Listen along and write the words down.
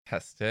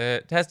Test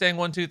it. Testing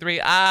 1, 2,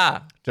 3.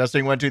 Ah.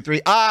 Testing 1, 2,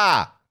 3.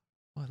 Ah.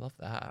 Oh, I love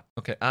that.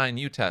 Okay, and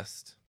you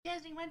test.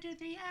 Testing 1, 2,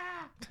 3.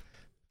 Ah.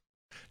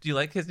 Do you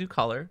like his new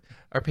collar?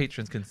 Our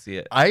patrons can see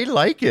it. I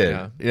like it.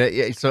 Yeah.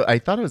 Yeah. So I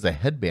thought it was a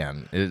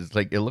headband. It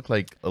looked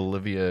like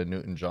Olivia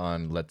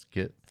Newton-John. Let's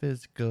get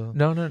physical.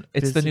 No.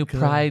 It's the new Physical.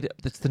 Pride.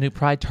 It's the new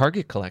Pride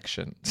Target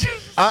collection.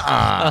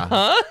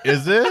 Uh-uh.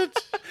 Is it?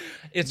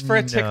 It's for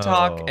a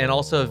TikTok and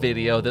also a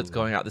video No. that's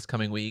going out this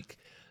coming week.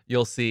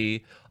 You'll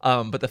see.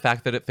 But the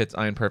fact that it fits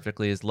Ian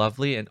perfectly is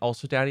lovely. And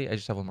also, Daddy, I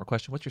just have one more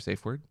question. What's your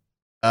safe word?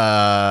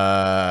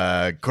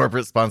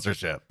 Corporate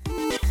sponsorship.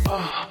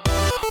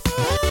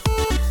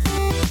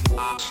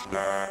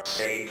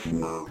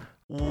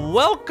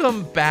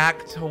 Welcome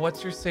back to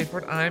What's Your Safe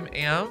Word? I'm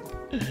Amp.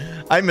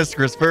 I'm Miss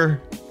Crisper.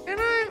 And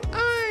I'm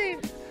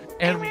Ein.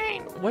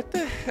 And what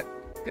the heck?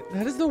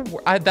 That is the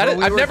word. I've we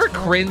were never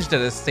talking- cringed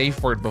at a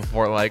safe word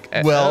before. Like,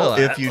 Well, ugh.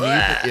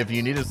 if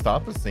you need to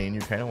stop a scene,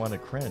 you kind of want to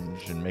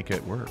cringe and make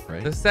it work,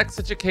 right? The sex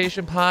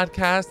education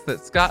podcast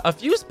that's got a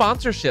few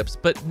sponsorships,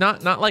 but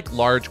not like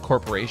large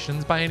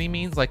corporations by any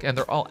means. Like, and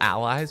they're all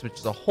allies, which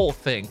is a whole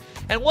thing.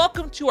 And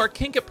welcome to our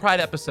Kink at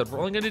Pride episode. We're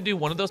only going to do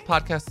one of those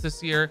podcasts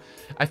this year.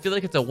 I feel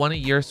like it's a one a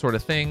year sort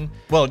of thing.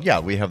 Well, yeah,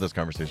 we have this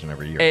conversation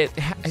every year.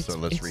 So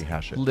let's it's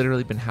rehash it.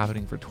 Literally been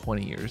happening for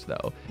 20 years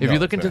though. If No, you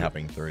look it's into been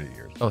happening 30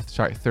 years. Oh,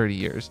 sorry, 30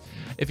 years.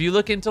 If you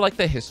look into like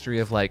the history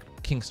of like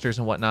kinksters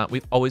and whatnot,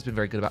 we've always been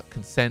very good about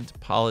consent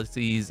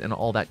policies and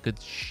all that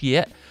good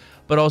shit.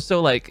 But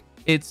also like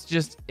it's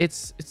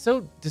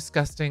so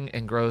disgusting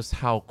and gross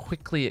how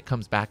quickly it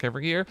comes back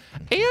every year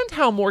and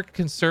how more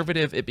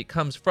conservative it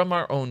becomes from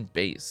our own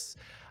base.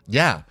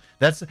 Yeah,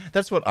 that's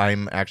what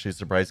I'm actually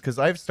surprised, because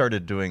I've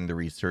started doing the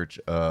research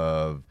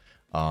of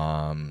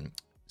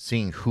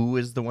seeing who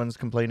is the ones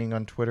complaining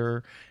on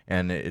Twitter,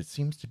 and it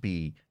seems to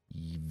be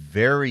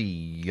very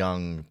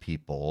young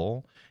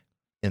people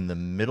in the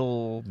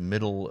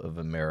middle of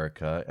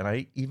America. And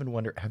I even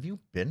wonder, have you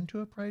been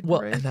to a Pride Well,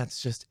 parade? and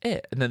that's just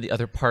it. And then the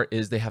other part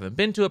is they haven't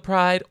been to a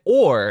Pride,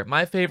 or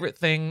my favorite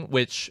thing,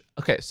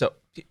 so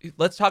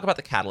let's talk about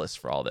the catalyst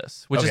for all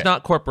this, which is Okay.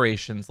 not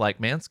corporations like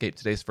Manscaped,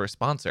 today's first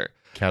sponsor.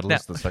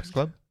 Catalyst, Now- the sex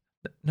club?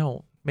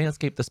 No,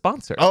 Manscaped, the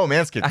sponsor. Oh,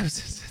 Manscaped. I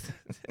was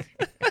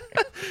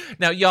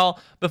Now, y'all,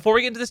 before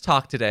we get into this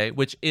talk today,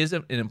 which is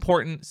an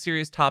important,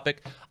 serious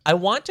topic, I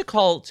want to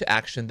call to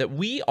action that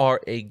we are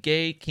a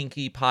gay,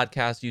 kinky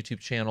podcast YouTube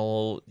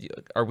channel.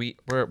 Are we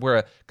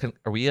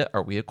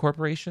a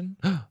corporation?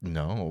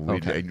 No,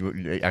 Okay.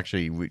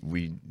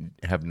 we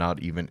have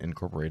not even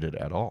incorporated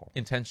at all.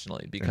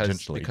 Intentionally, because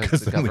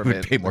because the then we would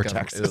government pay more the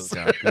government-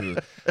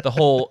 taxes. the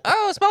whole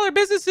smaller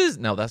businesses.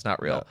 No, that's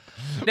not real.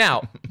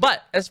 Now,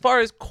 but as far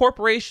as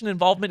corporation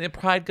involvement in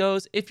Pride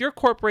goes, if your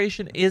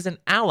corporation is an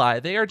ally,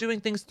 they are doing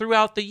things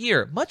throughout the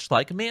year, much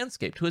like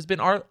Manscaped, who has been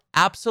our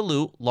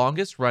absolute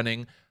longest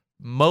running,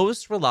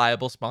 most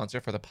reliable sponsor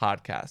for the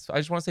podcast. So I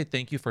just want to say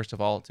thank you, first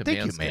of all, to Thank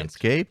Manscaped. you,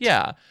 Manscaped.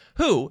 Yeah,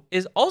 who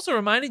is also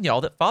reminding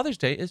y'all that Father's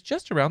Day is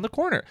just around the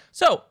corner.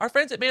 So our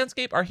friends at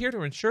Manscaped are here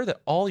to ensure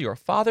that all your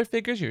father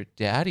figures, your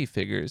daddy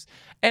figures,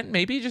 and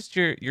maybe just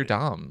your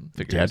dom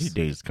figures. Daddy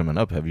Day's coming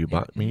up. Have you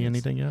bought me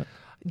anything yet?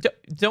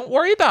 Don't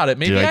worry about it.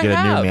 Maybe Did I get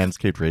have. a new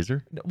Manscaped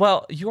razor?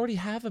 Well, you already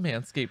have a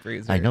Manscaped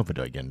razor. I know, but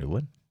do I get a new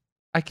one?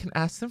 I can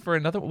ask them for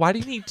another. Why do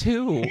you need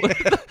two?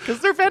 Because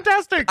they're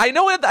fantastic. I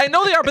know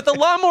they are, but the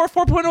Lawnmower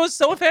 4.0 is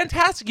so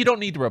fantastic. You don't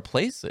need to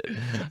replace it.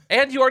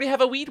 And you already have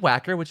a weed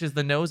whacker, which is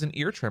the nose and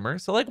ear trimmer.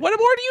 So, like, what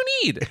more do you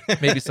need?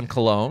 Maybe some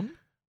cologne.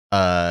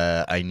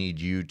 I need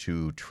you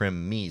to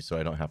trim me so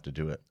I don't have to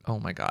do it. Oh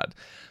my God.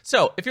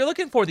 So, if you're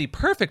looking for the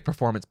perfect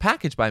performance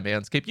package by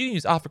Manscaped, you can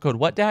use offer code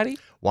what, Daddy?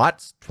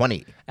 Watts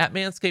 20. At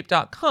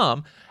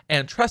manscaped.com.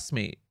 And trust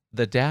me,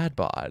 the dad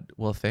bod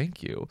will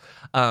thank you.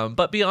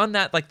 But beyond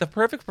that, like the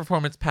perfect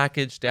performance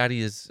package,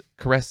 Daddy is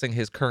caressing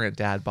his current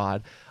dad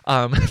bod,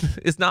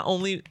 is not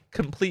only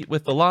complete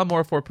with the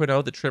Lawnmower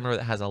 4.0, the trimmer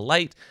that has a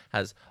light,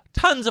 has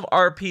tons of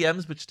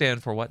RPMs, which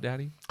stand for what,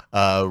 Daddy?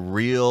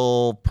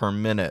 Real per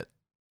minute.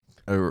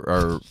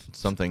 Or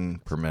something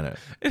per minute.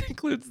 It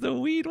includes the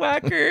weed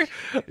whacker,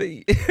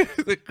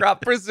 the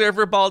crop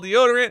preserver ball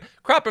deodorant,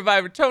 crop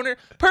reviver toner,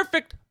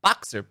 perfect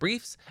boxer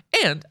briefs,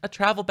 and a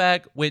travel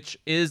bag, which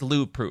is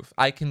lube proof.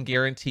 I can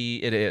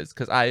guarantee it is,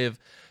 because I have,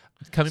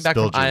 coming back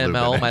Spilled from your lube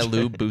IML, in my it.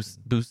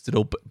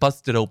 lube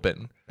busted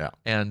open. Yeah.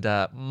 And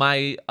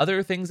my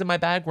other things in my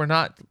bag were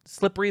not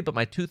slippery, but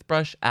my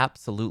toothbrush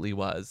absolutely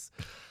was.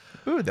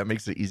 Ooh, that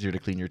makes it easier to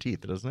clean your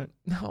teeth, doesn't it?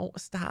 No,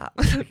 stop.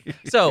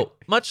 So,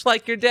 much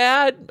like your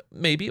dad,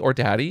 maybe, or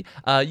daddy,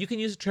 you can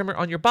use a trimmer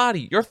on your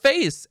body, your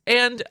face,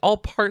 and all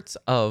parts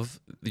of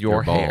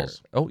your hair.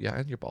 balls. Oh, yeah,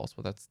 and your balls.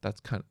 Well, that's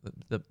kind of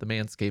the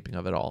manscaping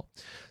of it all.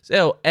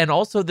 So, and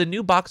also the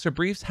new boxer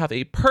briefs have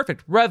a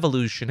perfect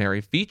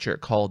revolutionary feature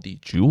called the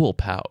jewel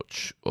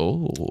pouch.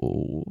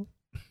 Oh.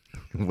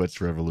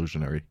 What's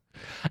revolutionary?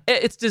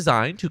 It's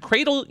designed to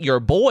cradle your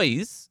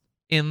boys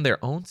in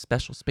their own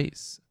special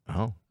space.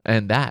 Oh,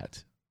 And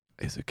that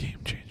is a game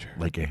changer.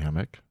 like a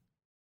hammock?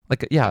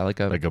 Like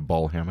a Like a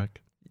ball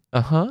hammock?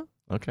 uh-huh.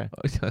 Okay.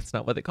 That's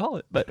not what they call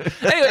it. But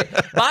anyway,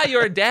 buy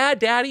your dad,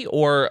 daddy,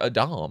 or a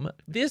dom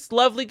this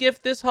lovely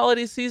gift this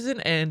holiday season,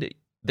 and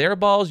their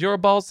balls, your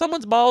balls,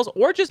 someone's balls,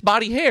 or just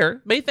body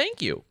hair may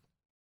thank you.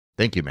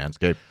 Thank you,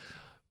 Manscaped.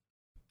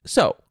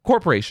 So,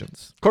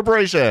 corporations.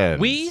 Corporations.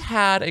 We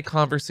had a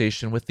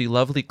conversation with the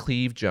lovely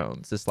Cleve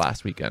Jones this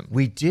last weekend.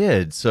 We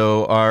did.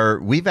 So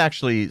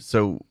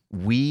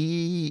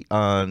we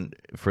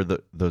for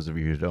those of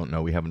you who don't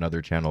know, we have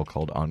another channel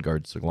called On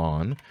Guard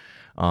Salon.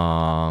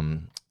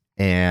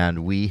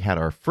 And we had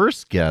our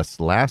first guest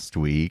last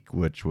week,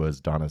 which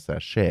was Donna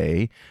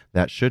Sachet.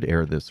 That should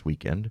air this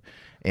weekend.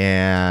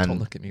 And don't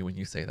look at me when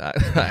you say that.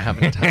 I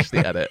haven't touched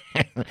the edit.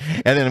 And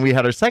then we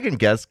had our second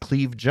guest,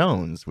 Cleve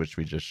Jones, which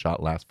we just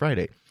shot last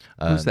Friday.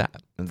 Who's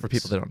that? For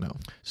people that don't know.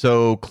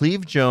 So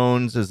Cleve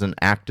Jones is an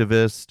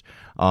activist.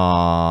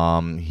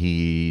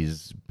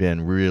 He's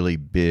been really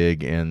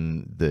big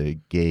in the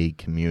gay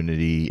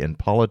community and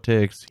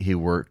politics. He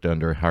worked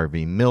under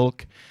Harvey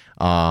Milk.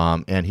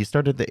 And he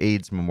started the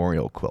AIDS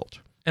Memorial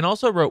Quilt. And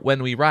also wrote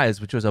When We Rise,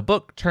 which was a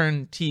book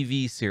turned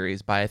TV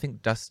series by, I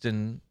think,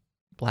 Dustin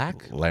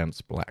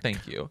Lance Black.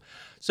 Thank you.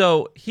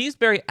 So he's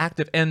very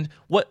active. And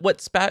what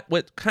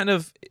kind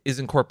of is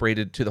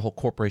incorporated to the whole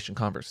corporation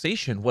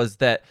conversation was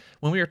that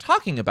when we were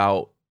talking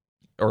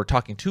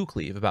to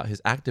Cleve about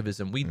his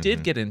activism, we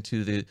did get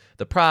into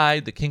the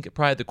pride, the kink at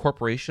pride, the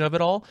corporation of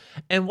it all.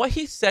 And what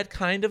he said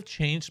kind of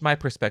changed my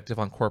perspective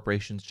on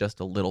corporations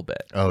just a little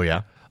bit. Oh,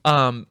 yeah.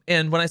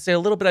 And when I say a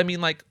little bit, I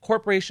mean like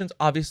corporations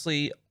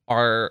obviously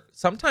are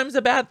sometimes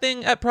a bad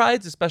thing at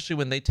prides, especially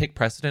when they take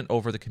precedent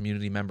over the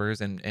community members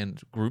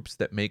and groups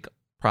that make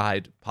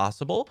pride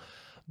possible.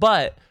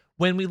 But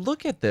when we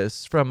look at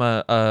this from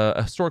a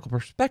historical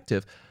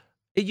perspective,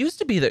 it used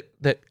to be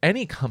that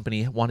any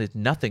company wanted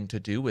nothing to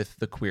do with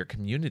the queer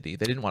community.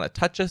 They didn't want to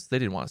touch us. They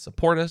didn't want to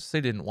support us.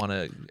 They didn't want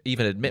to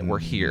even admit we're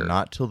here.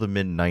 Not till the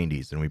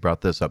mid-'90s, and we brought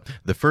this up.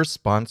 The first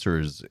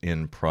sponsors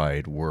in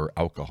Pride were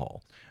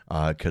alcohol,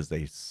 because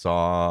they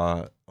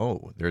saw,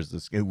 there's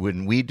this,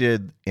 when we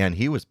did, and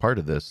he was part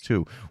of this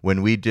too,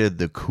 when we did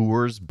the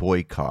Coors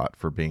boycott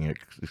for being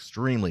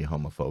extremely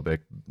homophobic,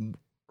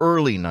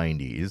 early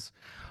 90s,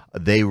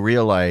 they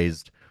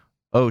realized,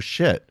 oh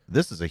shit,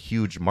 this is a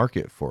huge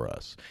market for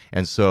us.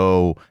 And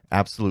so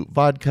Absolute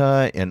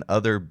Vodka and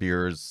other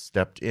beers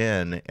stepped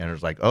in and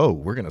was like, oh,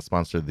 we're going to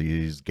sponsor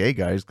these gay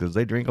guys because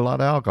they drink a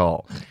lot of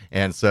alcohol.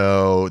 And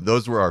so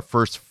those were our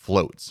first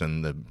floats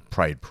in the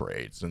pride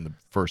parades and the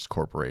first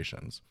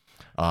corporations.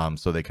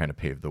 So they kind of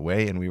paved the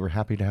way, and we were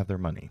happy to have their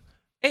money.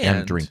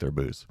 And drink their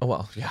booze. Oh,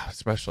 well, yeah,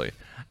 especially.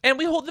 And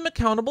we hold them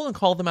accountable and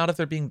call them out if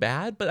they're being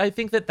bad. But I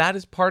think that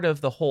is part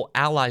of the whole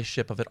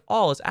allyship of it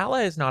all. Is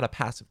ally is not a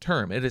passive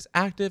term. It is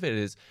active. It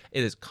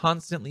is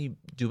constantly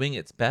doing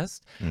its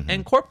best.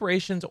 And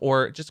corporations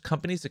or just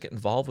companies that get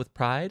involved with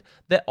pride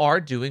that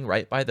are doing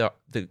right by the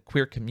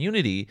queer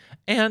community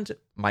and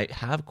might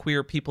have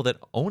queer people that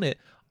own it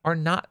are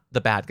not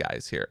the bad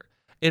guys here.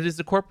 It is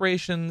the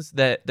corporations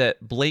that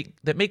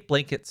make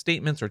blanket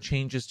statements or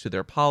changes to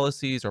their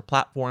policies or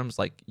platforms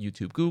like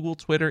YouTube, Google,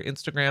 Twitter,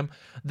 Instagram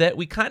that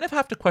we kind of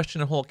have to question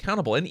and hold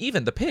accountable. And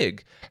even the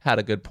pig had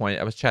a good point.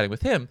 I was chatting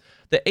with him.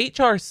 The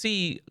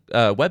HRC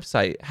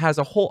website has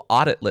a whole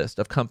audit list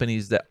of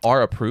companies that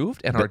are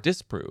approved and are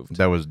disproved.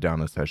 That was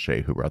Donna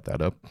Sachet who brought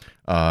that up.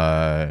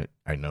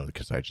 I know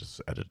because I just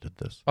edited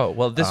this. Oh,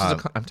 well, this is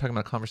I'm talking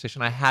about a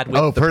conversation I had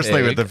with the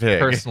personally pig. With the pig.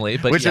 Personally,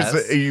 but which yes.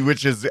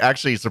 which is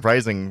actually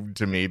surprising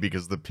to me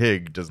because the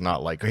pig does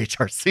not like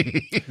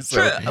HRC.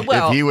 So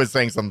if he was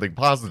saying something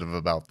positive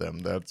about them,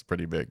 that's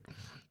pretty big.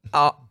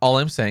 All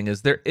I'm saying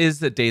is there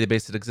is a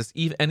database that exists,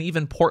 and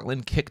even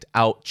Portland kicked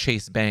out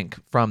Chase Bank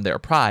from their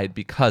pride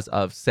because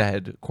of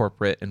said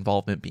corporate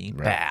involvement being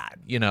bad.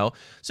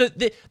 So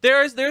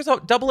there's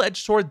a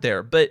double-edged sword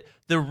there. But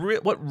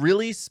what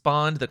really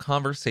spawned the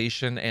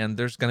conversation, and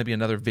there's going to be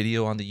another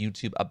video on the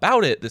YouTube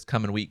about it this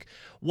coming week,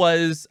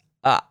 was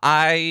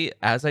I,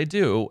 as I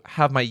do,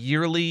 have my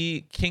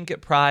yearly Kink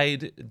at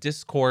Pride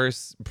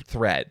discourse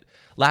thread.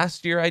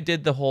 Last year I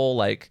did the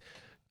whole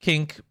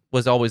kink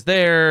was always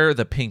there.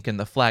 The pink in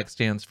the flag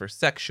stands for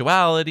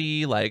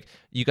sexuality.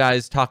 You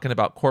guys talking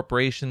about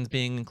corporations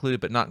being included,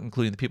 but not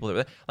including the people that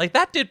were there.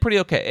 That did pretty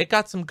okay. It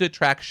got some good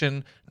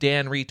traction.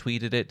 Dan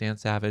retweeted it, Dan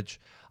Savage.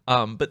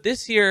 But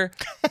this year,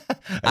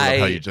 I love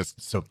how you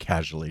just so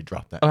casually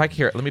dropped that. Oh, I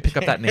hear it. Let me pick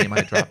up that name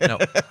I dropped. No,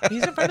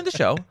 he's in front of the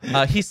show.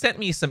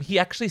 He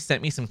actually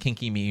sent me some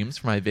kinky memes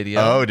for my video.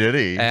 Oh, did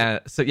he?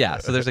 So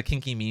there's a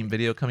kinky meme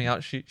video coming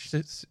out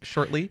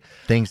shortly.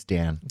 Thanks,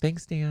 Dan.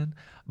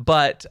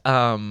 But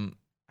I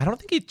don't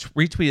think he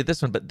retweeted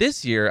this one. But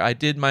this year, I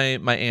did my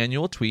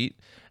annual tweet,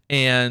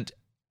 and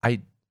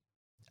I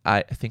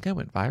think I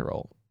went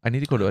viral. I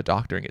need to go to a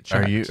doctor and get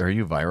checked. Are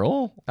you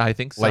viral? I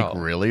think so.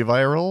 Really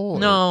viral?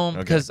 No,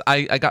 because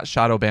I got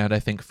shadow banned, I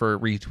think, for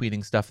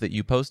retweeting stuff that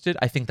you posted.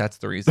 I think that's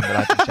the reason that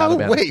I've been shadow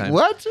banned. Wait,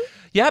 what?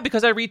 Yeah,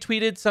 because I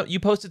retweeted you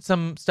posted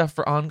some stuff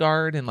for On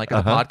Guard and a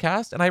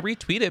podcast, and I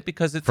retweet it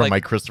because it's from my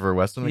Christopher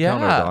Weston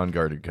account or the On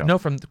Guard account? No,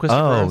 from the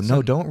Christopher. Oh,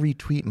 no, don't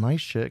retweet my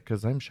shit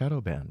because I'm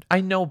shadow banned. I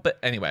know, but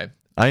anyway,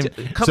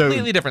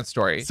 Completely different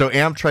story. So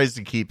Amp tries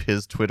to keep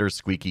his Twitter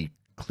squeaky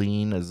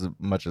clean as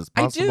much as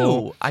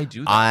possible. I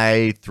do that.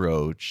 I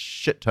throw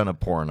shit ton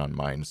of porn on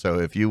mine. So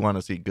if you want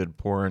to see good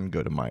porn,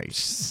 go to my.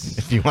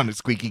 If you want to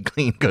squeaky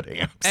clean, go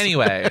to Amp's.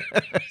 Anyway,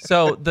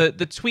 so the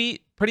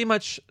tweet pretty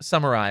much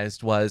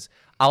summarized was,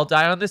 "I'll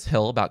die on this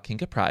hill about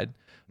kink at Pride.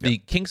 The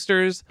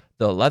Kinksters,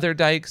 the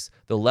Leatherdykes,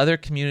 the leather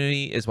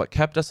community is what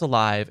kept us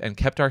alive and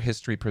kept our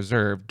history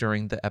preserved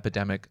during the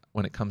epidemic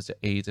when it comes to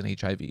AIDS and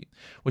HIV,"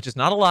 which is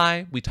not a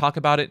lie. We talk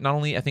about it not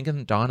only, I think,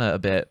 in Donna a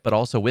bit, but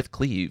also with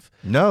Cleve.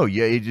 No,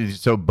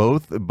 so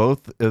both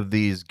of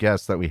these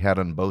guests that we had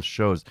on both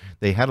shows,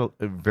 they had a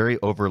very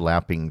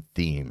overlapping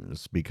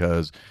themes,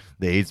 because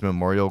the AIDS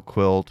memorial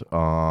quilt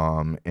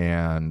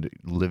and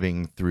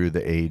living through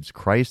the AIDS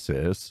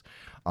crisis.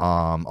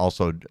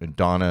 Also,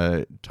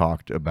 Donna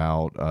talked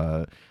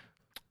about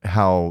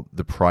how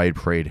the Pride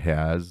Parade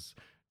has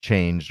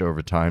changed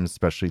over time,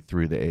 especially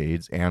through the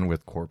AIDS and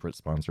with corporate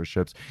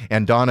sponsorships.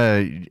 And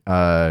Donna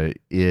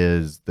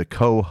is the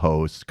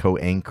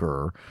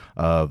co-anchor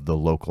of the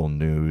local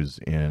news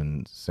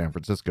in San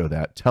Francisco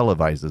that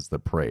televises the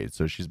parade.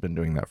 So she's been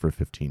doing that for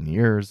 15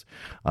 years.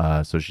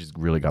 So she's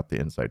really got the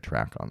inside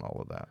track on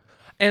all of that.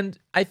 And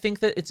I think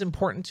that it's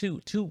important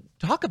to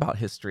talk about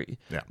history.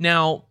 Yeah.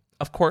 Now,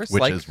 of course,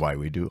 which is why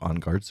we do On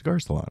Guard Cigar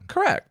Salon.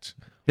 Correct.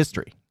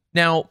 History.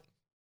 Now,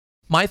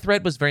 my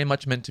thread was very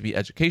much meant to be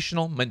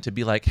educational, meant to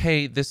be like,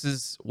 hey, this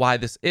is why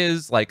this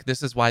is. Like,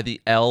 this is why the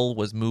L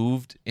was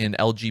moved in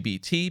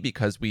LGBT,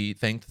 because we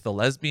thanked the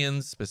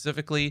lesbians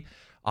specifically.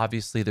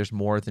 Obviously, there's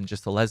more than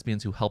just the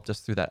lesbians who helped us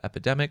through that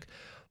epidemic.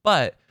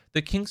 But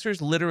the Kinksters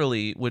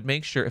literally would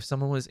make sure if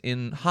someone was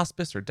in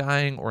hospice or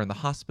dying or in the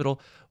hospital,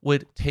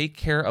 would take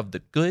care of the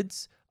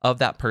goods of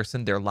that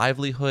person, their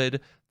livelihood,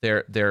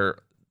 their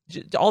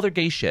all their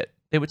gay shit.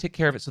 They would take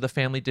care of it so the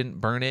family didn't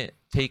burn it,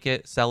 take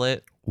it, sell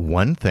it.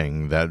 One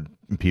thing that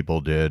people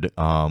did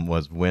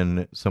was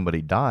when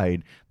somebody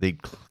died,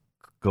 they'd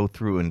go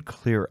through and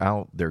clear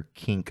out their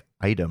kink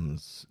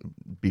items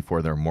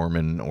before their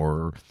Mormon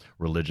or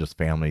religious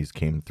families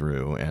came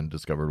through and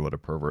discovered what a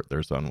pervert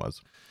their son was.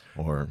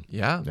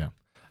 Yeah.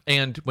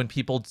 And when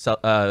people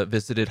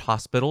visited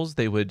hospitals,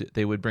 they would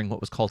bring what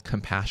was called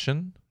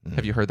compassion. Mm-hmm.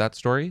 Have you heard that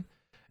story?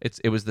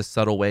 It was the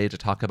subtle way to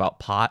talk about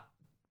pot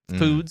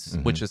foods,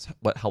 which is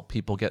what helped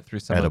people get through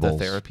some Edibles. of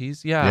the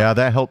therapies. Yeah,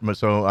 that helped me.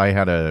 So I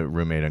had a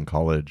roommate in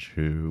college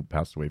who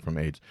passed away from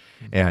AIDS,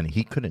 and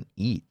he couldn't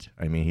eat.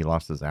 I mean, he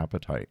lost his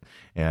appetite,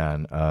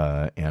 and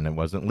it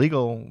wasn't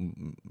legal.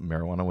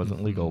 Marijuana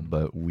wasn't legal,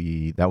 but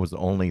that was the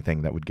only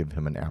thing that would give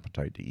him an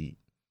appetite to eat.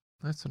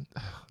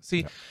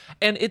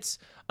 And it's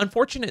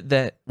unfortunate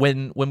that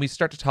when we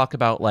start to talk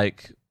about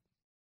like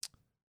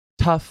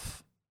tough,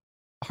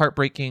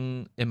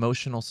 heartbreaking,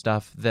 emotional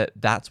stuff,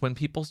 that's when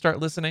people start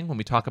listening. When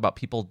we talk about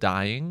people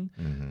dying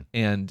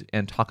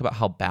and talk about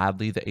how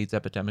badly the AIDS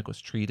epidemic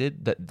was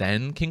treated, that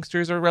then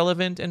Kinksters are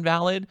relevant and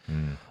valid.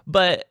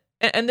 But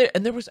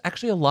there was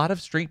actually a lot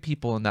of straight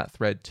people in that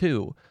thread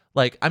too.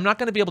 Like, I'm not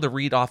going to be able to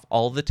read off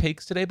all the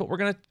takes today, but we're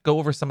going to go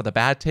over some of the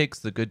bad takes,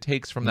 the good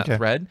takes from that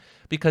thread,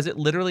 because it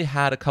literally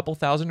had a couple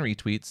thousand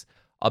retweets,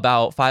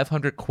 about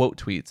 500 quote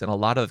tweets, and a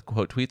lot of the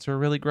quote tweets were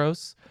really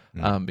gross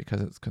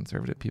because it's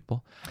conservative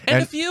people.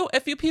 And a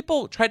few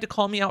people tried to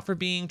call me out for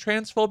being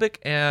transphobic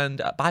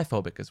and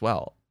biphobic as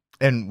well.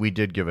 And we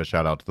did give a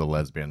shout out to the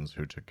lesbians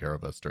who took care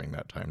of us during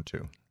that time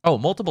too. Oh,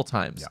 multiple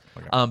times.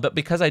 Yeah, okay. But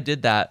because I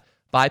did that,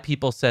 bi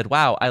people said,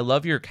 "Wow, I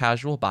love your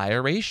casual bi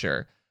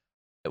erasure."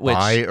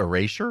 Bi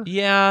erasure?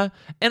 Yeah.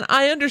 And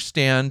I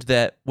understand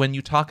that when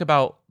you talk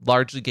about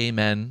largely gay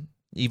men,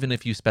 even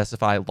if you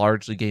specify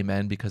largely gay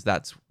men because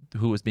that's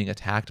who was being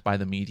attacked by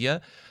the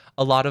media,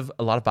 a lot of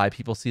bi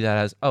people see that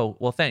as, oh,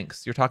 well,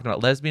 thanks. You're talking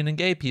about lesbian and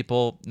gay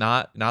people,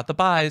 not the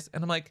bis.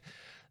 And I'm like,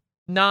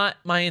 not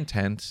my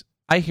intent.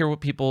 I hear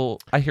people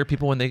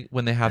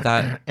when they have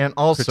that and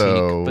also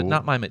critique, but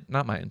not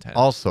my intent.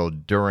 Also,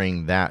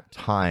 during that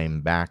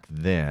time back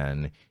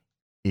then,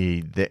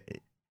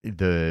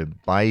 the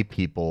bi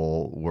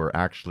people were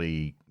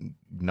actually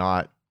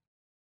not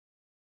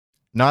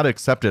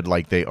accepted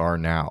like they are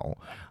now.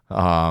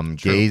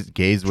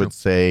 Gays would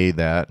say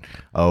that,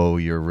 oh,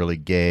 you're really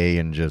gay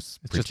and just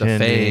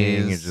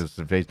pretending. It's just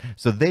a phase.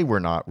 So they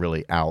were not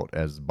really out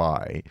as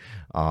bi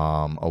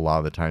a lot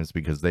of the times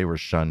because they were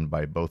shunned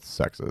by both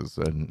sexes,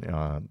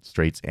 and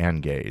straights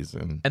and gays.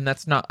 And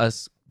that's not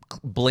us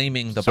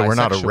blaming the bisexuals. So we're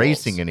not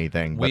erasing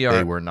anything, but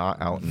they were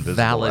not out and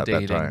visible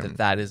validating at that time.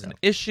 that is an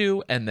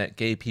issue, and that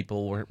gay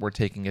people were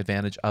taking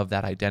advantage of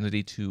that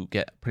identity to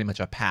get pretty much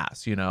a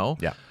pass, you know?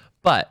 Yeah.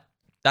 But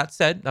that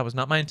said, that was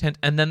not my intent.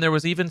 And then there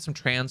was even some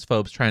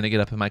transphobes trying to get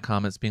up in my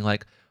comments being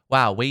like,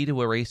 wow, way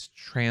to erase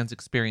trans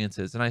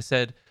experiences. And I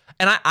said,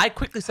 and I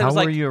quickly said, how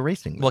were you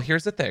erasing them? Well,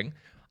 here's the thing.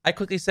 I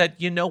quickly said,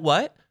 you know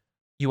what?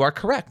 You are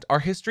correct. Our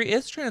history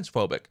is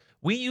transphobic.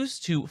 We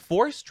used to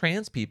force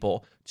trans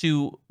people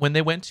to, when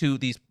they went to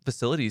these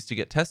facilities to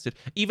get tested,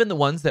 even the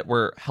ones that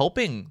were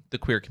helping the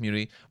queer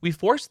community, we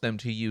forced them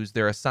to use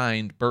their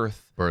assigned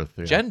birth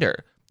yeah.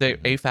 gender, the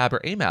AFAB or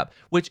AMAB,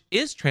 which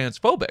is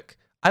transphobic.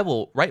 I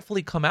will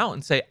rightfully come out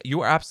and say,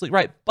 you are absolutely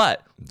right.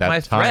 But That my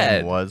time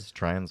thread was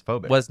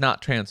transphobic. was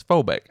not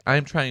transphobic.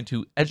 I'm trying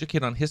to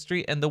educate on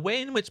history and the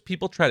way in which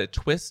people try to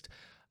twist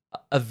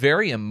a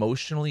very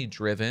emotionally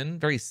driven,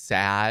 very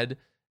sad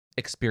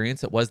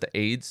experience that was the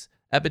AIDS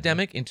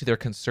epidemic into their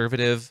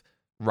conservative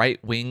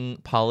right-wing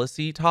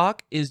policy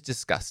talk is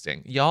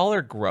disgusting. Y'all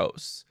are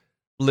gross,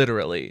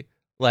 literally.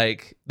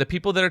 Like, the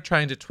people that are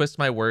trying to twist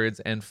my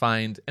words and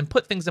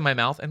put things in my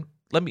mouth, and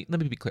let me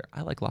be clear,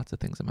 I like lots of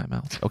things in my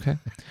mouth, okay?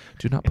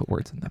 Do not put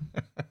words in them.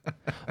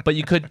 But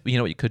you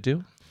know what you could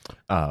do?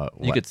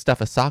 You could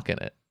stuff a sock in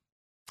it.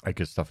 I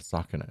could stuff a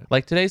sock in it.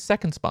 Like today's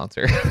second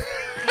sponsor.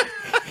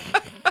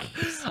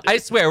 I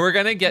swear, we're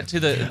going to get to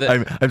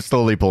the... I'm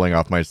slowly pulling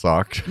off my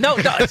sock. No.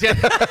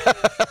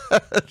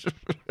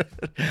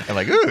 I'm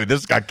like, ooh,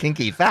 this got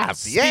kinky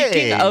fast.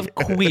 Speaking Yay! of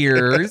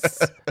queers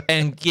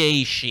and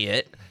gay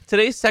shit,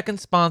 today's second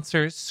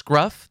sponsor,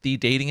 Scruff, the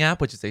dating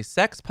app, which is a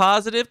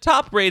sex-positive,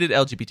 top-rated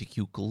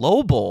LGBTQ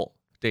global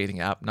dating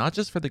app, not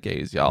just for the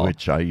gays, y'all.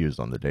 Which I use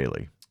on the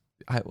daily.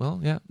 Well,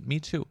 yeah, me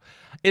too.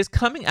 Is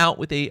coming out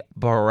with a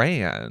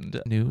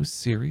brand new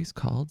series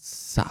called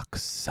Sock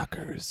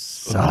Suckers.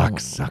 Sock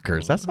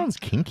Suckers. That sounds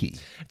kinky.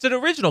 It's an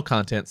original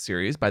content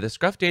series by the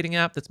Scruff dating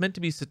app that's meant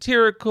to be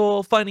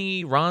satirical,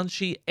 funny,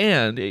 raunchy,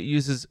 and it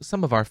uses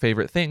some of our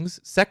favorite things,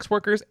 sex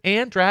workers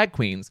and drag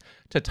queens,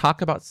 to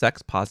talk about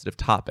sex-positive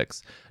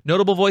topics.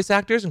 Notable voice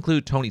actors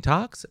include Tony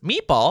Talks,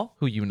 Meatball,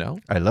 who you know.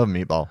 I love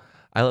Meatball.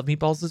 I love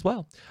Meatballs as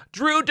well.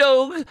 Drew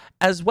Dogue,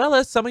 as well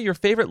as some of your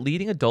favorite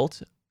leading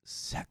adult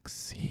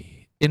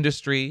sexy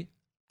industry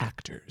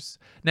actors.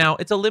 Now,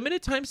 it's a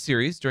limited time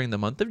series during the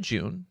month of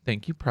June.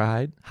 Thank you,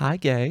 Pride. Hi,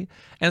 gay.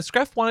 And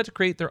Scruff wanted to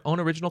create their own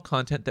original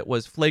content that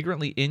was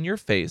flagrantly in your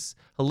face,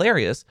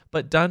 hilarious,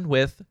 but done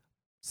with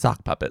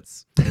sock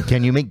puppets.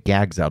 Can you make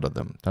gags out of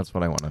them? That's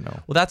what I want to know.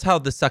 Well, that's how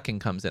the sucking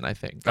comes in, I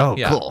think. Oh,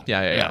 yeah. cool.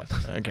 Yeah.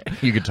 Okay.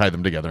 You could tie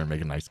them together and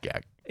make a nice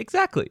gag.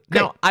 Exactly.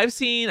 Great. Now, I've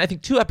seen, I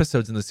think, 2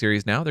 episodes in the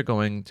series now. They're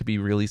going to be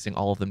releasing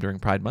all of them during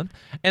Pride Month.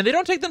 And they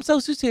don't take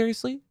themselves too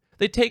seriously.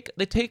 They take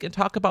and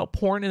talk about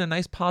porn in a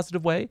nice,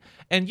 positive way.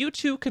 And you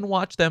too can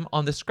watch them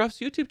on the Scruff's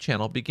YouTube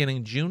channel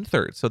beginning June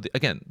 3rd. So,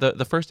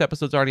 the first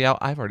episode's already out.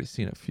 I've already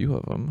seen a few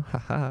of them.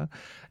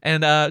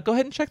 And go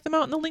ahead and check them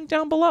out in the link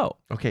down below.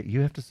 Okay,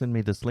 you have to send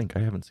me this link. I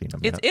haven't seen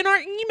them It's yet. in our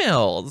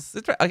emails.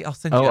 It's right. I'll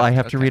send you. Oh, I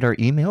have to read our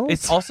emails?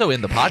 It's also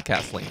in the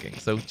podcast linking.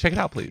 So check it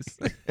out, please.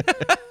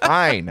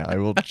 Fine. I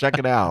will check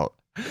it out.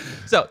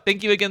 So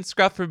thank you again,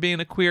 Scruff, for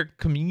being a queer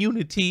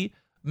community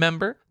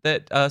member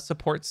that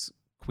supports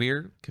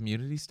queer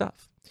community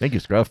stuff. Thank you,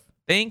 Scruff.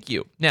 Thank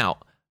you. Now,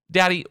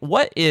 Daddy,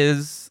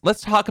 let's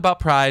talk about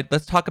Pride.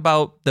 Let's talk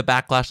about the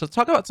backlash. Let's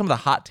talk about some of the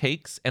hot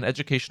takes and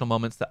educational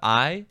moments that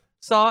I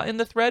saw in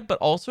the thread, but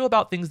also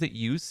about things that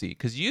you see.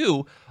 Because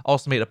you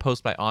also made a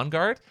post by On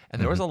Guard, and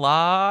there was a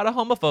lot of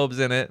homophobes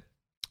in it.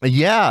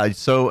 Yeah,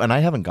 and I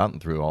haven't gotten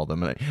through all of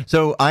them.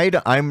 So I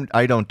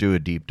don't do a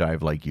deep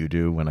dive like you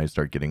do when I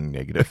start getting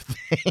negative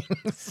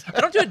things. I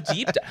don't do a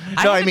deep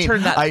dive. No,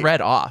 Turned that thread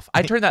off.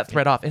 I turned that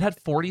thread off. It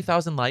had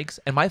 40,000 likes,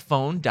 and my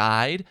phone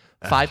died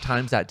 5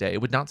 times that day.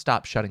 It would not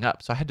stop shutting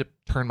up, so I had to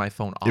turn my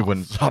phone off. It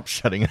wouldn't stop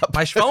shutting up.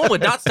 My phone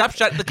would not stop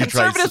shutting. The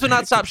conservatives would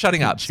not stop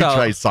shutting up. Did you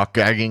try sock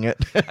gagging it?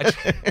 I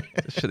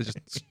should have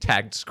just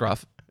tagged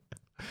Scruff.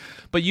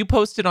 But you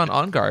posted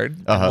on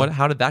Guard.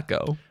 How did that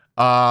go?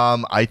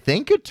 I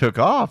think it took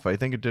off. I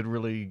think it did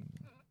really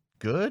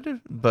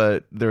good,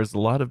 but there's a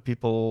lot of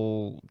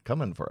people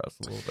coming for us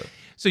a little bit.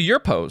 So your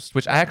post,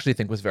 which I actually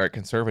think was very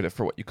conservative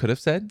for what you could have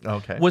said,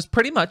 Okay, was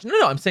pretty much,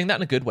 no, I'm saying that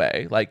in a good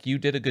way. Like, you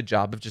did a good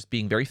job of just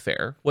being very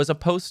fair, was a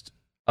post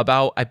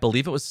about, I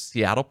believe it was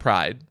Seattle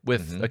Pride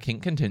with a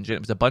kink contingent.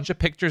 It was a bunch of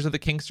pictures of the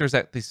kinksters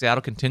at the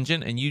Seattle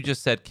contingent, and you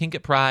just said kink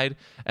at Pride,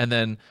 and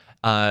then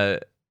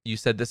you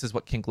said this is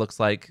what kink looks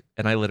like,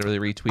 and I literally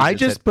retweeted. I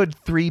just put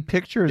 3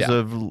 pictures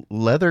of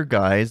leather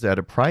guys at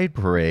a pride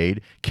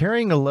parade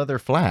carrying a leather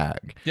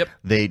flag. Yep.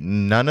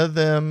 None of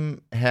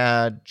them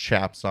had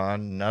chaps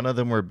on. None of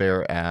them were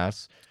bare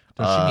ass.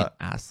 Don't you mean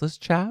assless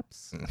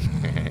chaps?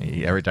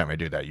 Every time I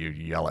do that, you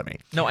yell at me.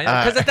 No, I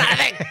know, because it's not a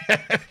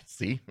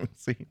thing.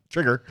 See,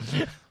 trigger.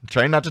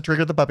 Trying not to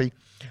trigger the puppy.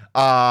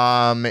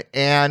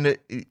 And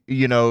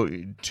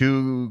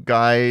 2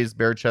 guys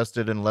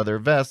bare-chested in leather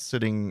vests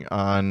sitting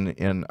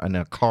in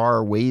a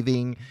car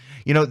waving.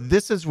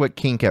 This is what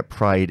kink at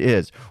Pride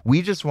is.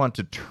 We just want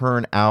to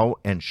turn out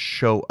and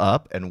show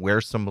up and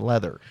wear some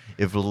leather.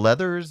 If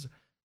leather's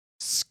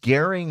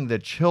scaring the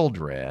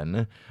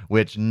children,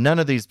 which none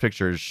of these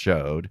pictures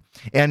showed.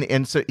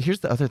 And so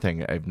here's the other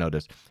thing I've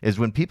noticed is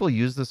when people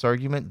use this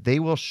argument, they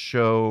will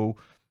show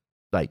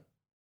like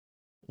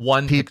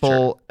one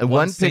single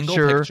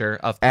picture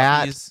of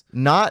puppies. At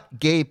not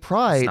gay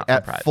pride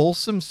at Pride.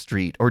 Folsom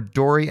Street or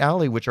Dory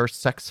Alley, which are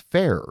sex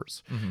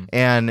fairs.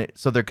 And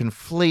so they're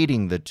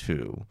conflating the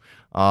two.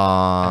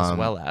 as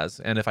well as,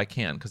 and if I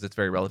can, because it's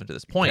very relevant to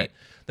this point, Okay.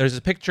 there's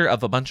a picture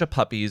of a bunch of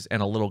puppies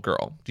and a little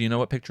girl. Do you know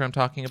what picture I'm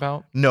talking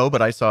about? No,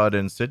 but I saw it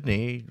in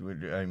Sydney.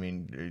 I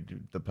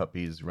mean, the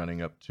puppies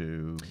running up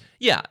to.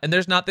 Yeah, and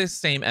there's not this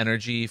same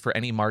energy for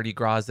any Mardi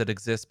Gras that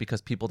exists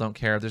because people don't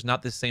care. There's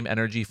not this same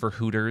energy for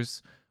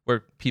Hooters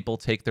where people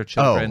take their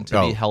children to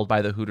be held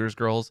by the Hooters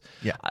girls.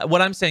 Yeah.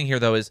 What I'm saying here,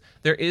 though, is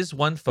there is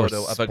one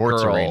photo of a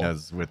sports girl.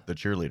 arenas with the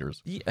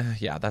cheerleaders.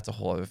 Yeah, that's a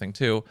whole other thing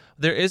too.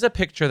 There is a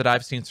picture that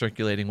I've seen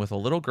circulating with a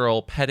little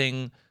girl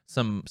petting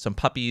some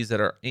puppies that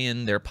are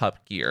in their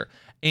pup gear.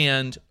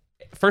 And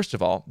first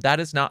of all, that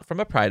is not from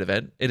a Pride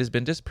event. It has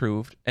been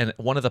disproved, and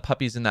one of the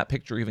puppies in that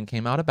picture even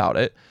came out about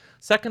it.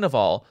 Second of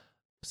all,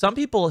 some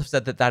people have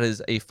said that that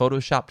is a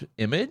photoshopped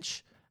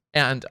image.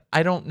 And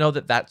I don't know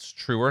that that's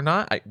true or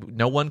not.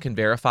 No one can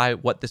verify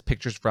what this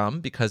picture's from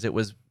because it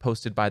was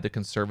posted by the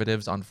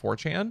conservatives on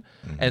 4chan.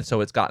 And so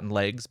it's gotten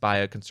legs by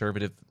a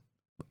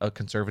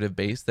conservative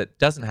base that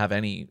doesn't have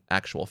any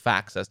actual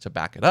facts as to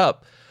back it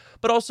up.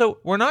 But also,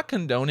 we're not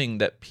condoning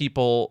that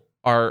people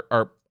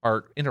are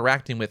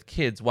interacting with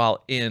kids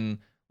while in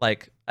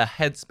like a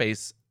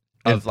headspace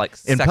of like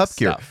in sex pup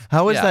gear. stuff.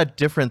 How is Yeah. that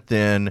different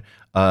than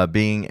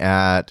being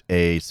at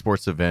a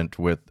sports event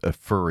with a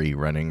furry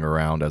running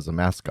around as a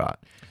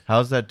mascot?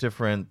 How's that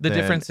different? The than...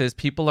 difference is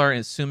people are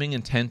assuming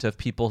intent of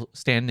people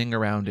standing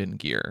around in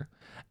gear.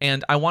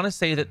 And I want to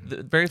say that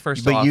the very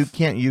first But off, you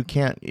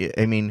can't.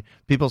 I mean,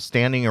 people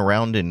standing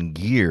around in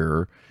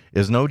gear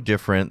is no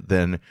different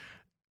than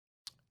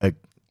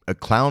a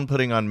clown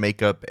putting on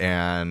makeup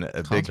and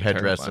a big are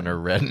headdress terrifying. and a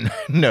red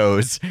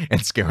nose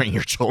and scaring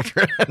your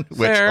children,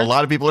 which Fair. a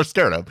lot of people are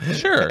scared of.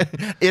 Sure.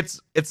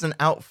 It's an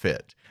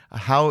outfit.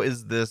 How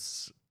is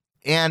this?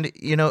 And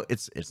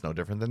it's no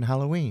different than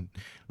Halloween.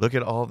 Look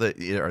at all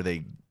the. Are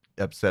they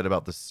upset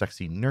about the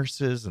sexy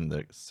nurses and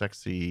the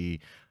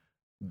sexy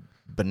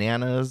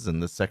bananas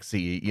and the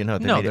sexy? They No,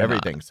 made they're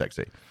everything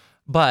sexy.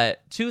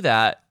 But to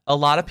that, a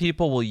lot of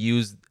people will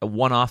use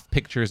one-off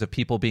pictures of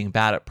people being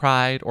bad at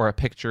Pride, or a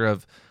picture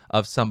of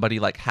somebody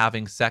like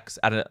having sex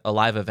at a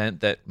live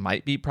event that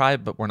might be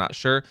Pride, but we're not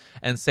sure,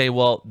 and say,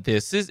 "Well,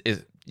 this is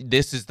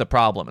the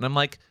problem." And I'm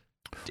like,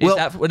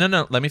 Well,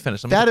 no, let me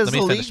finish. that is let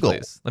me finish, illegal.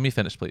 please. Let me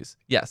finish, please.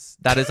 Yes,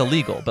 that is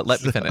illegal, but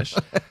let me finish.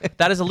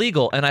 That is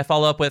illegal, and I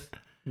follow up with,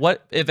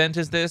 what event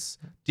is this?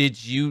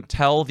 Did you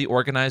tell the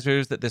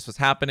organizers that this was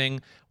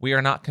happening? We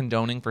are not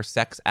condoning for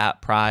sex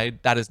at Pride.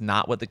 That is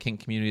not what the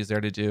kink community is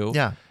there to do.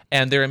 Yeah.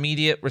 And their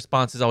immediate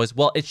response is always,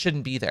 well, it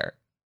shouldn't be there.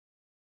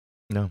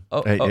 No.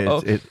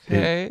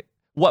 Okay.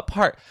 What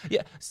part?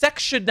 Yeah.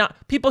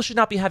 People should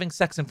not be having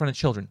sex in front of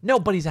children.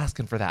 Nobody's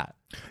asking for that.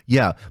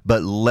 Yeah,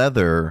 but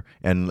leather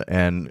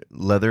and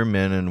leather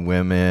men and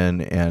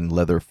women and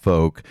leather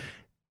folk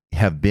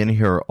have been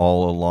here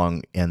all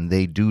along, and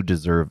they do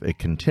deserve a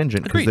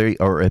contingent because Agreed.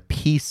 they are a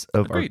piece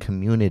of our Agreed.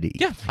 community.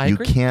 Yeah, I you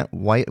agree. can't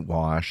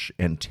whitewash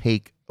and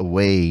take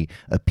away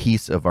a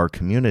piece of our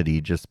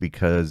community just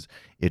because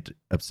it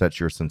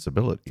upsets your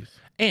sensibilities.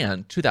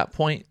 And to that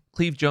point,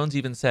 Cleve Jones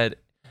even said,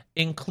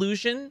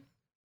 inclusion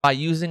by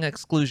using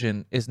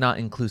exclusion is not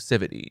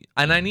inclusivity.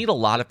 And I need a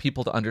lot of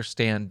people to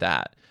understand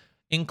that.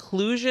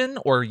 Inclusion,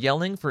 or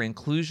yelling for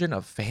inclusion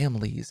of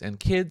families and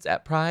kids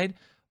at Pride,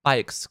 by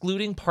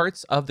excluding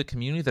parts of the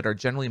community that are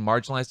generally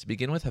marginalized to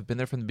begin with, have been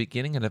there from the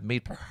beginning, and have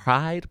made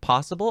Pride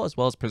possible, as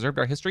well as preserved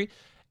our history,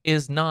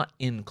 is not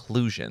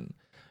inclusion.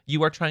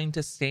 You are trying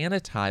to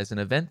sanitize an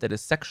event that is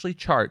sexually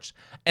charged.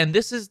 And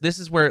this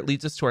is where it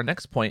leads us to our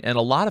next point. And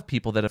a lot of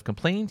people that have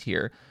complained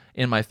here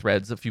in my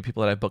threads, a few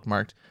people that I've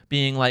bookmarked,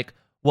 being like,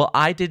 well,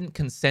 I didn't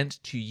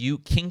consent to you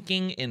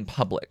kinking in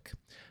public.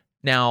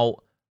 Now,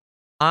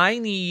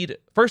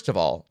 first of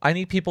all, I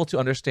need people to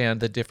understand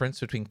the difference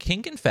between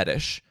kink and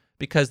fetish,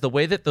 because the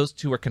way that those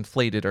two are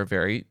conflated are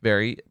very,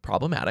 very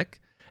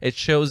problematic. It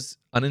shows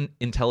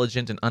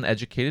unintelligent and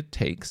uneducated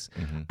takes,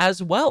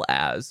 as well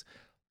as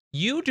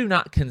you do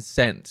not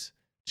consent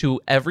to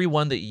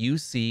everyone that you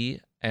see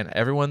and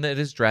everyone that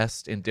is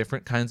dressed in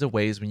different kinds of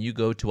ways when you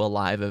go to a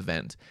live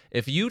event.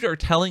 If you are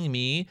telling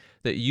me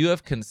that you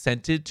have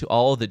consented to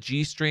all the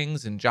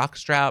G-strings and jock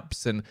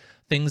straps and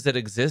things that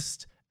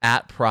exist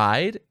at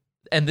Pride,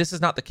 and this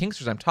is not the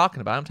kinksters I'm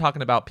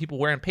talking about people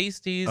wearing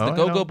pasties, the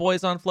go-go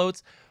boys on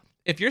floats.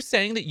 If you're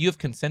saying that you have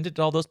consented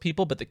to all those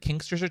people, but the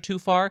kinksters are too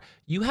far,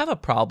 you have a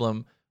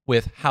problem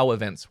with how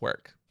events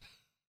work.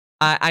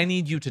 I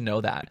need you to know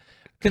that.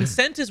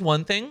 Consent is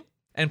one thing,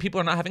 and people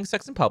are not having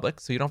sex in public,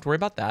 so you don't have to worry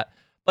about that.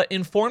 But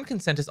informed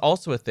consent is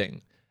also a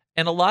thing.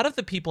 And a lot of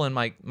the people in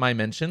my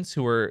mentions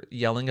who are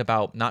yelling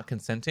about not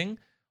consenting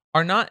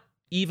are not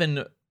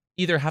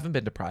either haven't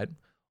been to Pride,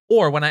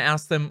 or when I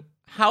ask them,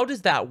 how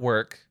does that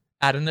work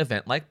at an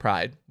event like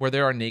Pride, where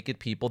there are naked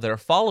people that are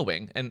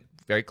following, and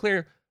very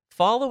clear,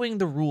 following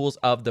the rules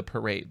of the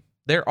parade.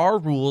 There are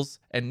rules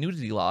and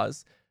nudity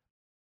laws.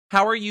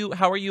 How are you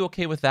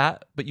okay with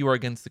that, but you are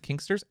against the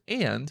kinksters?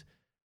 And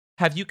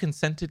have you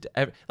consented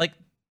to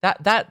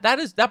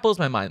that blows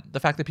my mind. The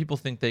fact that people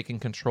think they can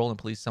control and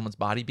police someone's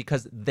body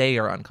because they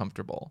are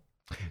uncomfortable.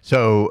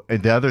 So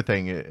the other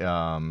thing,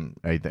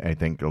 I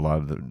think a lot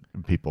of the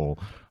people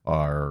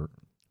are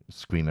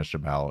squeamish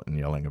about and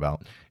yelling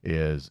about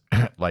is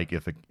like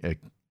if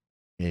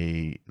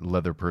a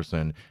leather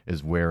person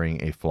is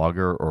wearing a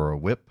flogger or a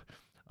whip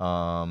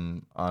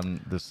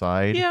on the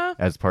side Yeah.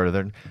 as part of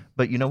their.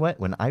 But you know what?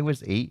 When I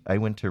was 8, I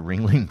went to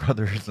Ringling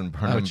Brothers and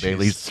Barnum jeez.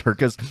 Bailey's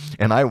circus,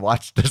 and I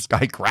watched this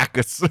guy crack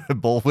a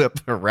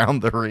bullwhip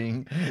around the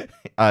ring,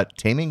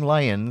 taming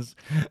lions,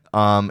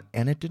 and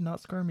it did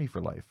not scar me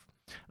for life.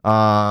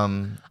 I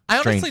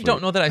honestly Strangely.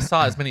 don't know that I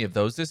saw as many of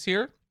those this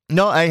year.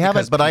 No, I Because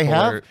haven't, but I people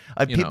have.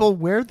 are, you People know.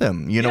 wear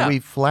them. You know, Yeah. we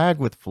flag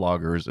with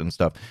floggers and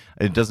stuff.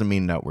 It doesn't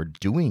mean that we're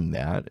doing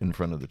that in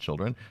front of the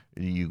children.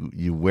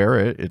 You wear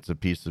it. It's a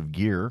piece of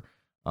gear,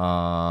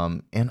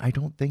 and I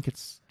don't think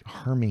it's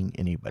harming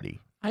anybody.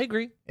 I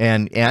agree.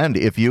 And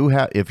if you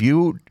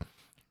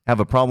have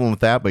a problem with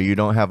that, but you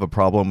don't have a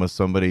problem with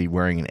somebody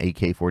wearing an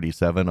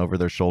AK-47 over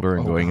their shoulder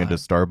and Oh, going God. into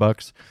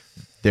Starbucks,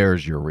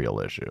 there's your real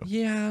issue.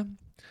 Yeah.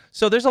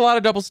 So there's a lot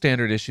of double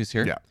standard issues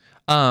here. Yeah.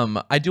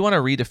 I do want to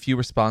read a few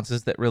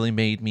responses that really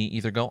made me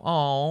either go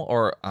oh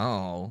or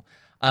oh.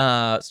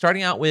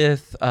 Starting out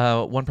with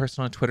one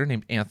person on Twitter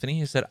named Anthony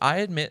who said, "I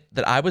admit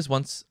that I was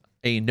once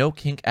a no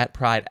kink at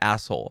Pride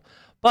asshole,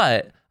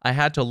 but I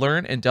had to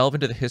learn and delve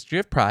into the history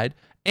of Pride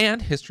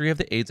and history of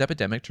the AIDS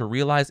epidemic to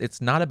realize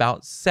it's not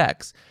about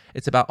sex.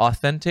 It's about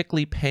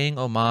authentically paying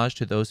homage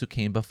to those who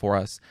came before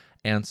us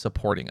and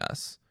supporting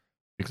us."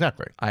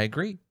 Exactly. I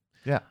agree.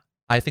 Yeah.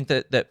 I think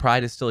that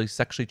Pride is still a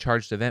sexually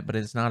charged event, but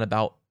it's not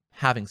about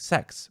having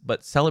sex,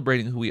 but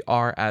celebrating who we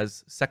are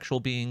as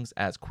sexual beings,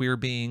 as queer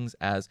beings,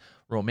 as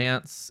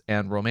romance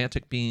and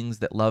romantic beings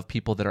that love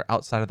people that are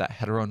outside of that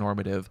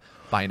heteronormative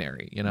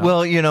binary, you know?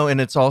 Well, you know,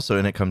 and it's also,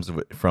 and it comes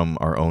from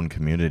our own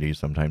community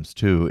sometimes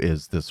too,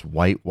 is this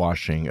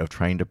whitewashing of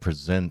trying to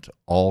present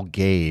all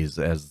gays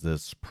as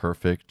this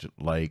perfect,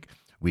 like,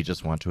 we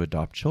just want to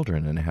adopt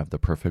children and have the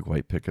perfect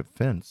white picket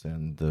fence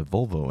and the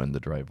Volvo in the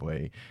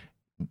driveway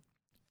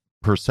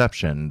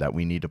perception that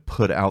we need to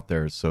put out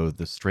there so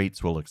the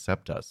straights will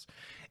accept us.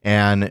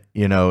 And,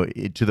 you know,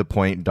 to the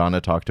point Donna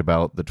talked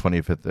about the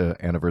 25th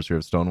anniversary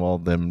of Stonewall,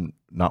 them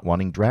not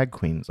wanting drag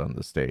queens on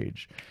the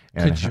stage.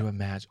 And Could you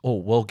imagine? Oh,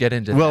 we'll get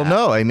into well, that.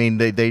 no, I mean,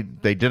 they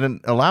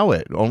didn't allow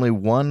it. Only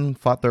one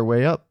fought their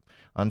way up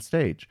on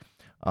stage.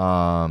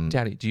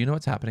 Daddy, do you know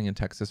what's happening in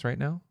Texas right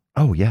now?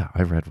 Oh, yeah,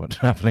 I read what's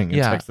happening in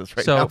Texas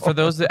right so now. for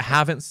those that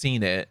haven't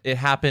seen it, it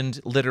happened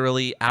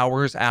literally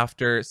hours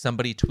after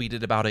somebody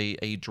tweeted about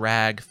a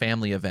drag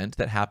family event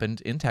that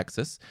happened in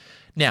Texas.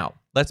 Now,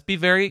 let's be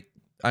very,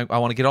 I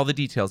want to get all the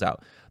details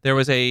out. There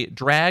was a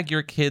drag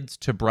your kids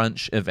to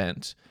brunch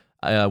event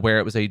where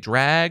it was a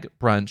drag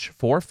brunch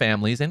for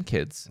families and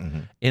kids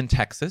in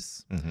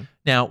Texas.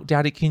 Now,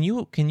 Daddy, can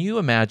you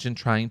imagine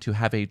trying to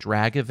have a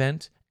drag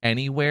event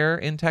anywhere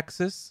in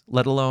Texas,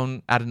 let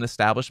alone at an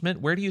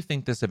establishment? Where do you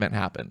think this event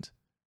happened?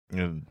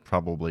 You know,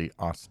 probably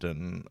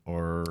Austin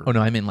or... Oh, no,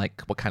 I mean, like,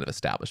 what kind of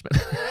establishment?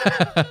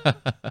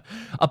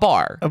 A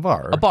bar. A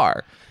bar. A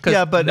bar. 'Cause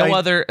Yeah, but no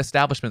other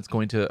establishment's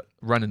going to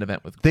run an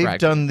event with They've drag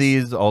done queens.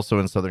 these also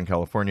in Southern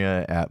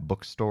California at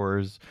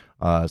bookstores.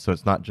 So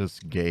it's not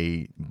just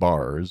gay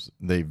bars.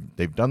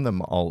 They've done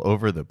them all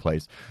over the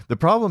place. The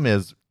problem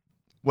is,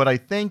 what I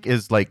think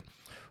is, like,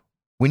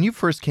 when you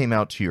first came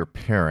out to your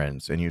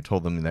parents and you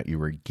told them that you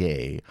were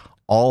gay,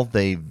 all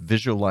they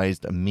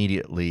visualized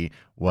immediately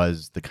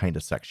was the kind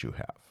of sex you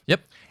have.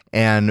 Yep.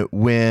 And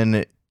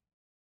when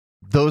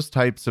those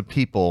types of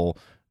people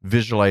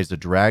visualize a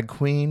drag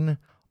queen,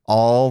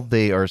 all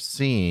they are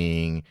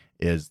seeing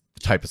is the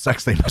type of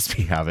sex they must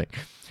be having.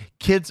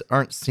 Kids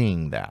aren't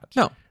seeing that.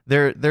 No.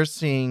 They're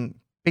seeing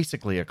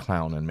basically a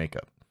clown in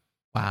makeup.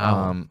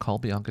 Wow. Call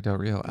Bianca Del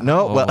Rio out.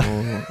 No, well,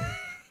 Oh.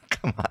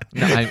 come on.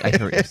 No, I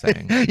hear what you're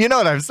saying. You know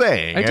what I'm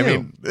saying? I do.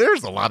 mean,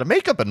 there's a lot of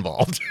makeup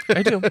involved.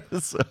 I do.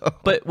 So-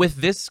 But with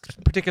this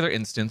particular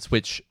instance,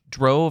 which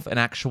drove an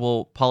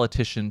actual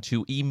politician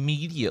to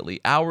immediately,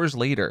 hours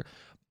later,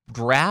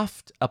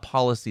 draft a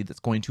policy that's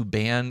going to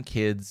ban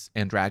kids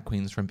and drag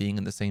queens from being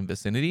in the same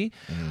vicinity,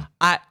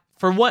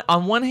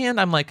 on one hand,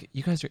 I'm like,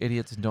 you guys are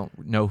idiots and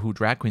don't know who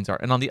drag queens are.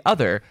 And on the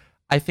other,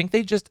 I think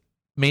they just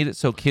made it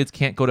so kids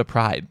can't go to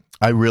Pride.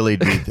 I really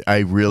do. I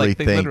really Like,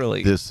 they think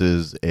literally- this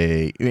is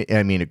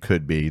I mean, it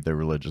could be the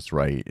religious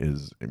right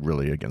is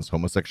really against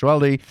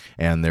homosexuality,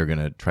 and they're going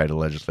to try to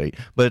legislate.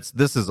 But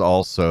this is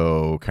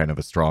also kind of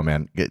a straw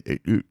man.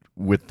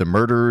 With the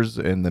murders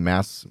and the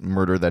mass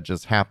murder that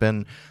just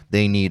happened,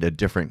 they need a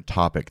different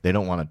topic. They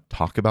don't want to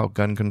talk about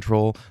gun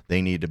control.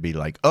 They need to be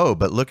like, oh,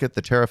 but look at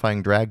the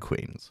terrifying drag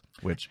queens.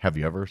 Which, have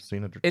you ever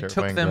seen a It took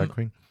terrifying them drag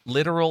queen?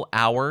 literal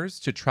hours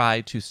to try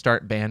to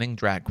start banning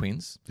drag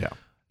queens. Yeah.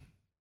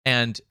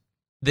 And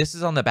this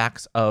is on the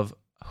backs of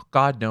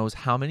God knows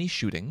how many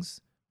shootings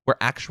where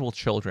actual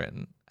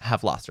children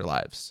have lost their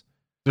lives.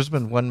 There's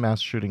been one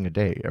mass shooting a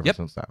day ever Yep.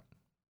 since that.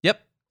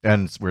 Yep.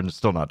 And we're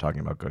still not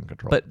talking about gun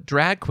control. But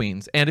drag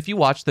queens, and if you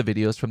watch the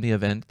videos from the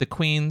event, the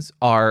queens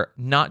are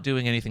not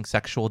doing anything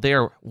sexual. They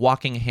are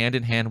walking hand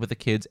in hand with the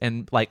kids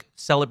and like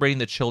celebrating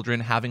the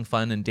children, having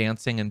fun and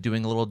dancing and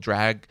doing a little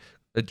drag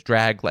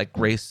like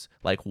race,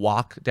 like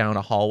walk down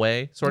a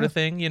hallway sort of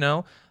thing. You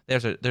know,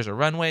 there's a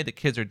runway. The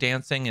kids are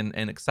dancing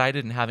and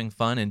excited and having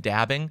fun and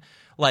dabbing.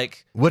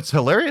 Like, what's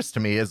hilarious to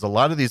me is a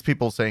lot of these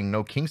people saying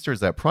no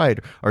Kinksters at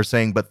Pride are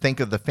saying, but think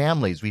of the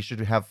families. We should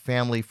have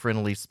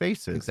family-friendly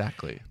spaces.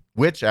 Exactly.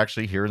 Which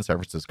actually here in San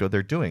Francisco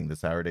they're doing the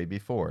Saturday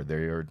before.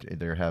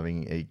 They're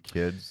having a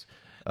kids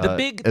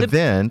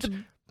event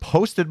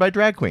hosted by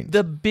drag queens.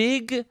 The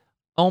big,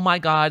 oh my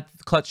God,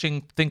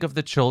 clutching, think of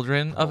the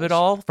children of it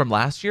all from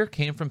last year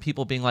came from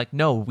people being like,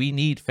 no, we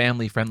need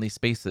family-friendly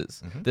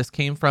spaces. Mm-hmm. This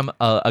came from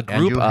a group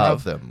and you of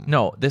have them.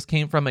 No, this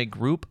came from a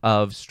group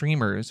of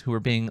streamers who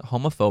were being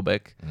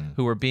homophobic,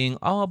 who were being,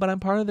 oh, but I'm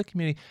part of the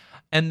community.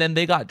 And then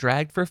they got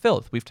dragged for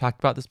filth. We've talked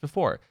about this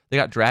before. They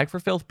got dragged for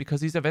filth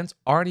because these events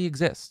already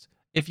exist.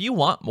 If you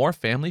want more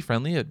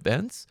family-friendly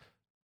events,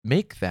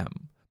 make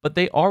them. But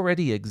they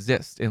already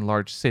exist in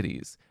large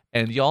cities.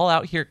 And y'all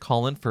out here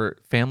calling for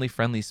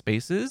family-friendly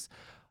spaces,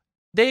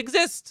 they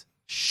exist.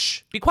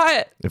 Shh, be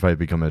quiet. If I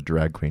become a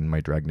drag queen,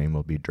 my drag name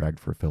will be Dragged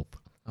for Filth.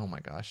 Oh my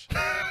gosh.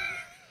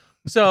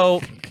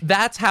 So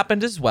that's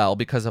happened as well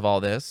because of all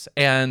this.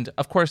 And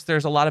of course,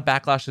 there's a lot of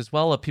backlash as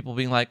well of people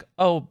being like,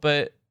 oh,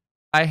 but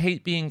I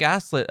hate being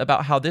gaslit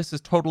about how this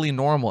is totally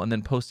normal. And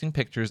then posting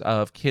pictures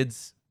of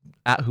kids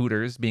at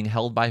Hooters being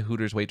held by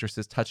Hooters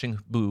waitresses touching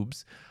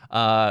boobs,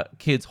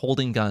 kids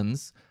holding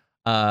guns,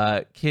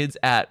 kids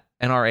at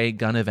NRA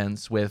gun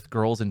events with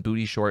girls in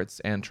booty shorts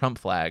and Trump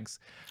flags.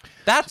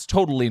 That's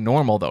totally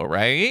normal though,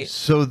 right?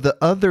 So the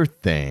other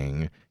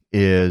thing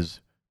is,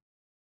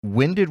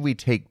 when did we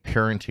take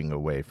parenting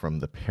away from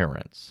the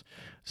parents?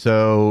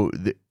 So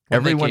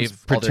everyone's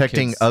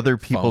protecting other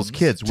people's phones.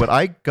 kids. What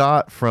I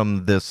got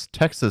from this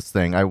Texas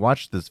thing, I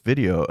watched this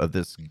video of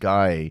this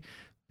guy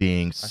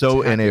being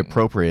so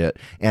inappropriate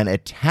and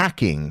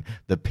attacking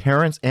the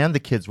parents and the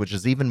kids, which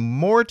is even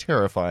more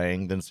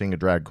terrifying than seeing a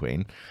drag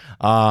queen.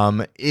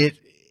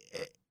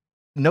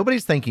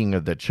 Nobody's thinking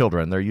of the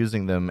children. They're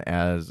using them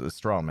as a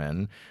straw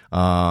man.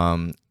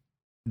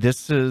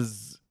 This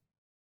is,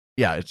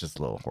 it's just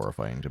a little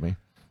horrifying to me.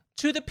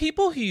 To the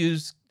people who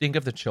think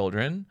of the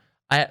children,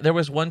 there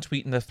was one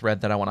tweet in the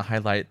thread that I want to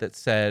highlight that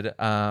said,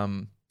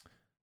 well,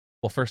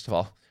 first of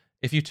all,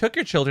 if you took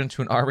your children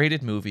to an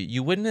R-rated movie,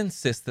 you wouldn't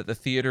insist that the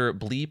theater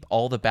bleep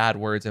all the bad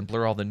words and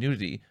blur all the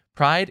nudity.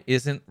 Pride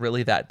isn't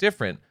really that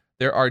different.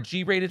 There are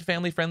G-rated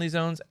family-friendly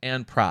zones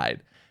and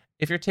Pride.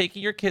 If you're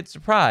taking your kids to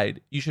Pride,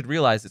 you should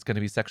realize it's going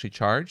to be sexually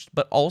charged,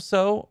 but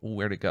also,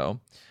 where to go?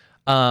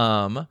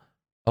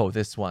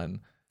 This one.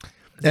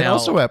 And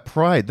also at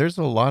Pride, there's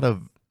a lot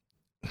of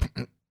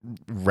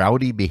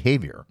rowdy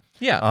behavior.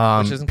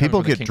 Yeah,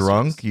 people get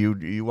drunk.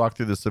 You walk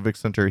through the Civic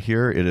Center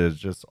here, it is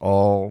just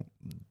all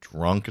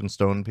drunk and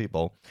stoned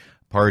people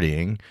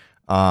partying.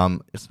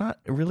 It's not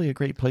really a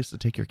great place to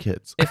take your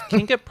kids. If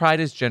kink at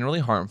Pride is generally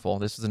harmful,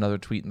 this is another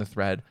tweet in the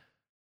thread,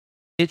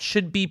 it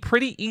should be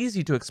pretty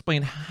easy to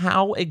explain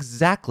how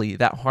exactly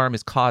that harm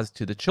is caused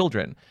to the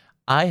children.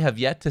 I have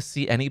yet to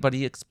see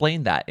anybody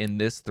explain that in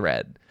this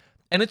thread.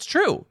 And it's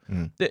true.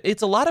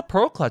 It's a lot of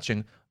pearl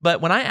clutching. But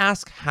when I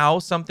ask how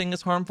something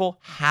is harmful,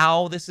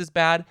 how this is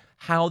bad,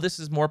 how this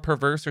is more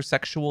perverse or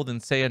sexual than,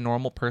 say, a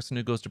normal person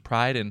who goes to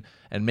Pride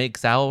and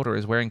makes out or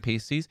is wearing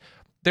pasties,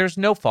 there's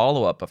no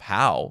follow-up of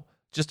how,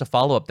 just a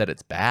follow-up that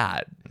it's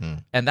bad.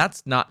 And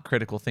that's not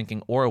critical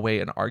thinking or a way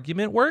an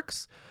argument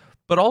works.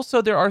 But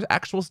also there are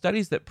actual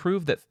studies that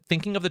prove that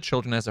thinking of the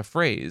children as a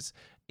phrase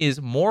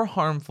is more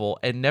harmful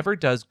and never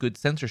does good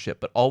censorship,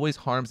 but always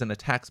harms and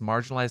attacks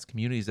marginalized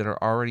communities that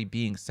are already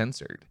being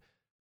censored.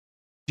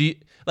 Do you,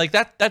 like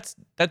that's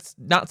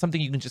not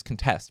something you can just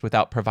contest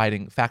without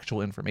providing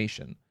factual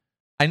information.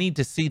 I need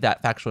to see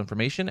that factual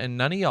information, and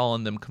none of y'all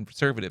in them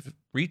conservative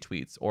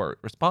retweets or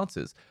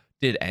responses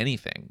did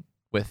anything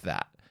with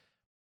that.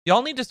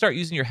 Y'all need to start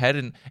using your head,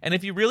 and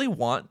if you really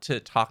want to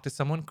talk to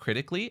someone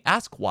critically,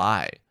 ask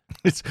why.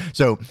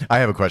 So I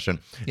have a question.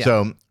 Yeah.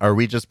 So are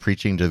we just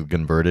preaching to the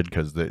converted?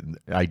 Because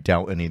I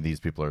doubt any of these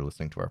people are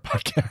listening to our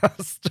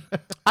podcast.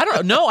 I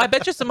don't know. I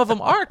bet you some of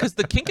them are, because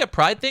the kink at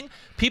Pride thing,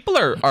 people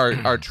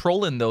are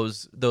trolling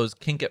those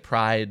kink at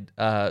Pride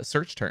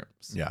search terms.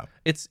 Yeah,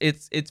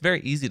 it's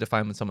very easy to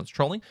find when someone's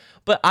trolling.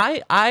 But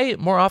I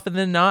more often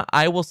than not,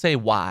 I will say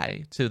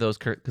why to those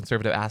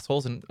conservative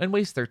assholes and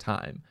waste their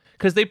time,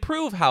 because they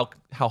prove how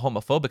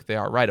homophobic they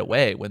are right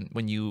away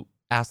when you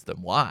ask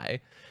them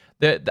why.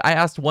 I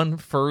asked one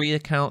furry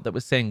account that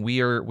was saying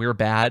we're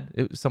bad.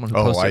 It was someone who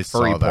posted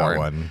furry porn.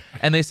 One.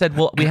 And they said,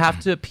 well, we have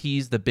to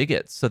appease the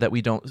bigots so that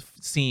we don't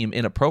seem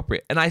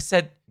inappropriate. And I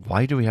said,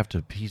 why do we have to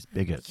appease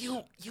bigots?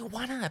 You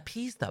want to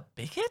appease the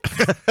bigots?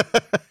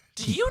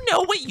 Do you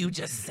know what you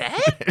just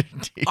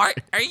said?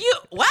 Are you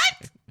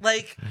what?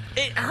 Like,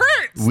 it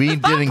hurts. We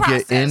didn't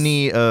get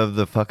any of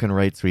the fucking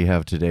rights we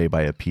have today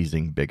by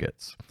appeasing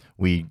bigots.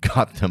 We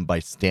got them by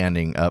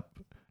standing up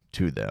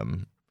to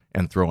them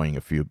and throwing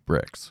a few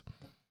bricks.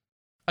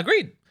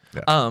 Agreed.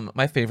 Yeah.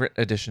 My favorite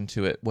addition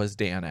to it was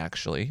Dan,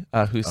 actually,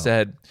 who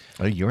said,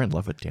 Oh, you're in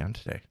love with Dan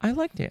today. I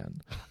like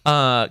Dan.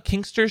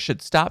 Kinksters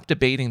should stop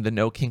debating the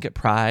no kink at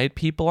Pride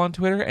people on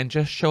Twitter and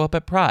just show up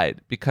at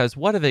Pride, because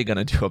what are they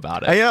going to do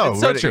about it? I know.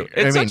 It's so true.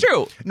 It's so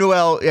true. No,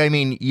 well, I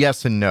mean,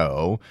 yes and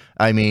no.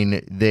 I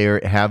mean, there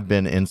have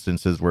been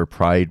instances where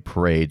Pride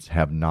parades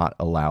have not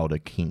allowed a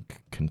kink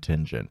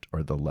contingent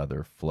or the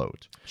leather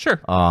float.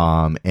 Sure.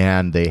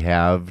 And they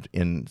have,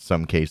 in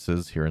some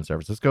cases here in San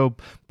Francisco,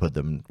 put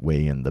them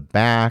way in the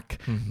back,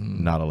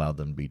 not allowed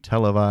them to be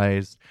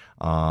televised,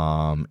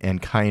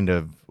 and kind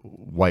of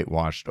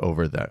whitewashed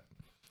over that.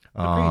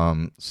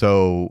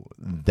 So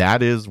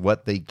that is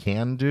what they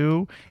can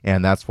do,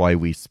 and that's why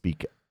we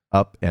speak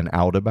up and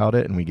out about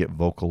it, and we get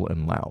vocal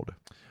and loud.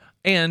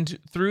 And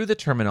through the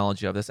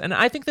terminology of this, and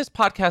I think this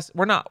podcast,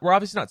 we're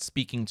obviously not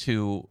speaking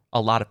to a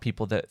lot of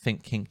people that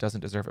think kink doesn't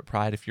deserve at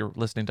Pride. If you're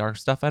listening to our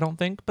stuff, I don't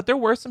think, but there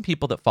were some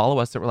people that follow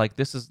us that were like,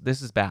 this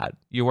is bad.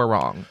 You are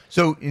wrong.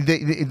 So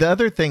the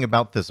other thing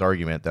about this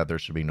argument that there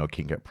should be no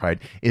kink at Pride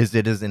is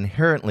it is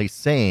inherently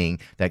saying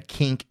that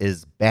kink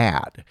is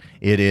bad.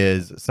 It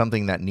is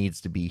something that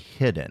needs to be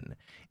hidden.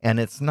 And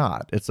it's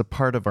not. It's a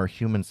part of our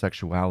human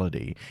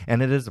sexuality.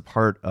 And it is a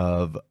part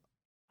of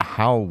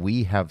how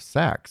we have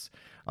sex.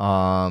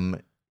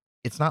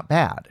 It's not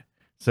bad.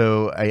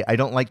 So I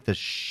don't like the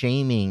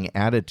shaming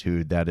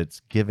attitude that it's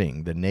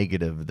giving, the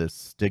negative, the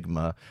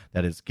stigma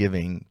that it's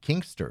giving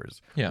kinksters.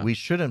 Yeah. We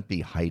shouldn't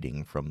be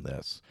hiding from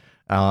this.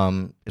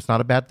 It's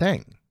not a bad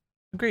thing.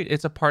 Agreed.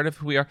 It's a part of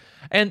who we are.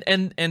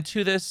 And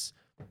to this,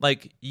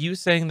 like you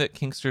saying that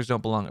kinksters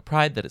don't belong at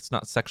Pride, that it's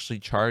not sexually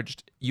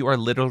charged, you are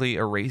literally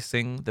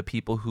erasing the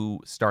people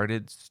who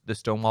started the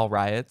Stonewall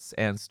riots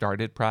and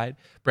started Pride.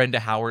 Brenda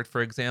Howard,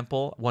 for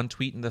example, one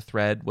tweet in the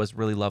thread was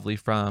really lovely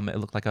from, it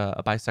looked like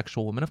a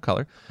bisexual woman of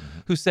color,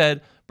 who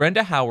said,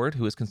 Brenda Howard,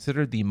 who is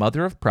considered the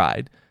mother of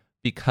Pride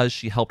because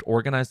she helped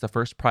organize the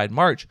first Pride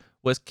March,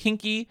 was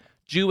kinky,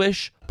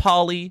 Jewish,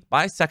 poly,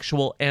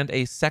 bisexual, and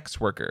a sex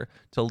worker.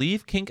 To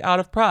leave kink out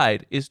of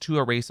Pride is to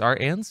erase our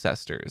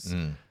ancestors.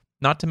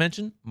 Not to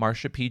mention,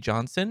 Marsha P.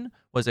 Johnson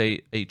was a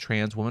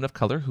trans woman of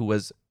color who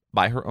was,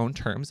 by her own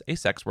terms, a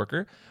sex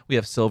worker. We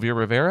have Sylvia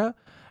Rivera,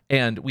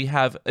 and we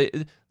have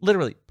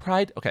literally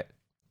Pride. Okay,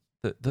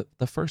 the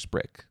first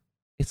brick.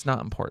 It's not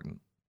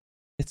important.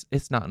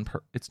 It's not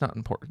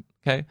important.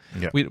 Okay.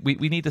 Yeah.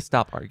 We need to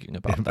stop arguing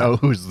about that. Oh,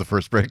 who's the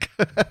first brick?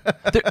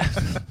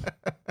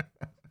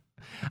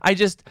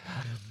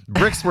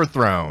 Bricks were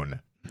thrown.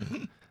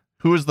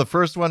 Who was the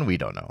first one? We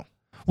don't know.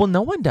 Well,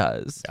 no one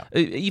does. Yeah.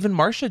 Even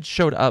Marsha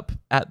showed up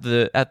at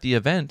the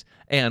event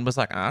and was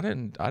like, I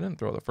didn't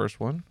throw the first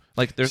one.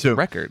 Like, there's a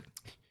record.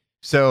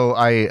 So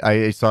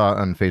I saw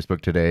on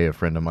Facebook today, a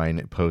friend of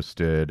mine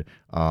posted,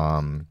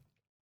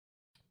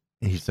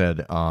 he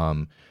said,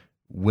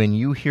 when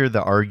you hear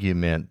the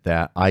argument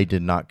that I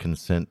did not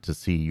consent to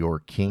see your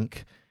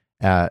kink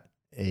at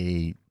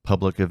a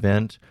public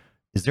event,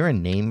 is there a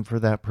name for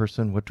that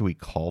person? What do we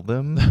call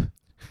them?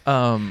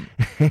 And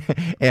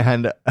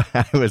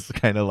I was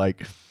kind of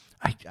like,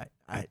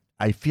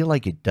 I feel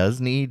like it does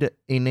need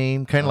a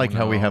name, kind of like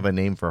how we have a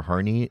name for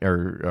harney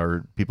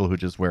or people who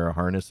just wear a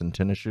harness and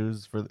tennis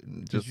shoes.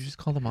 Did you just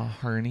call them a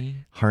harney?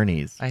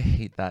 Harneys. I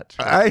hate that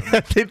term.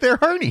 They're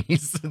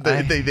harneys.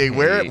 They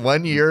wear it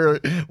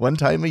one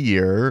time a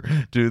year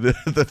to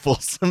the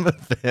Folsom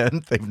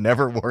event. They've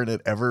never worn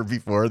it ever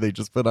before. They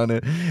just put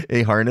on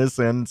a harness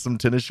and some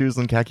tennis shoes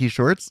and khaki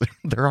shorts.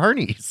 They're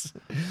harneys.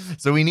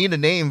 So we need a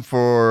name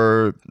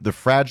for the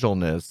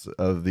fragileness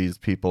of these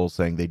people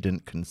saying they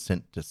didn't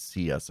consent to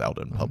see us out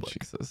in public.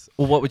 Jesus.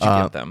 Well, what would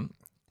you give them?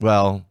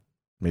 Well,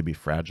 maybe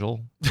fragile,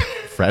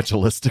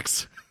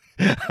 fragilistics.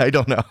 I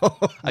don't know.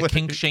 A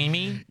kink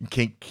shamey?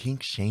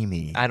 Kink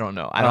shamey. I don't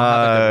know. I don't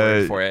have a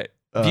good word for it.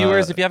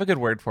 Viewers, if you have a good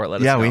word for it,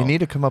 let us know. Yeah, we need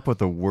to come up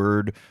with a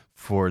word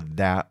for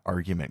that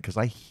argument because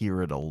I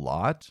hear it a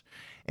lot,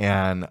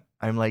 and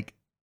I'm like,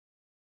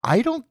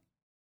 I don't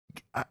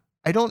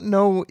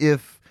know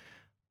if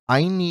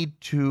I need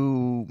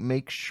to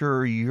make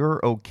sure you're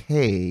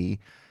okay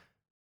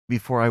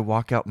before I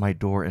walk out my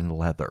door in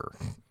leather.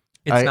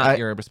 It's not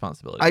your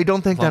responsibility. I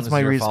don't think that's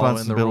my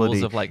responsibility. The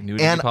rules of like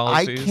nudity and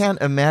policies. I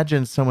can't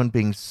imagine someone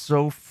being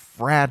so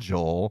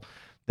fragile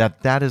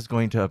that is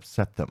going to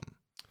upset them.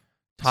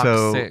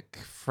 Toxic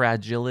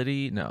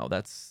fragility? No,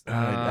 that's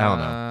I don't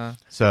know.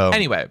 So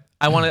anyway,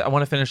 I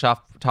want to finish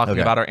off talking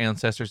about our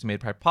ancestors who made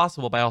Pride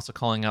possible by also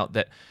calling out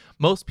that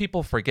most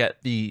people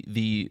forget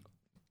the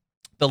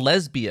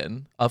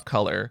lesbian of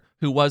color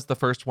who was the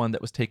first one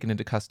that was taken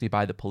into custody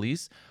by the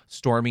police,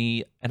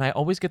 Stormy, and I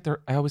always get their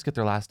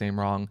last name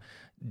wrong,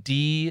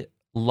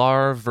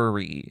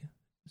 DeLarverie,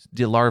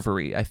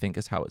 I think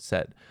is how it's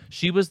said.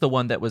 She was the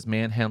one that was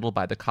manhandled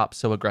by the cops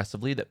so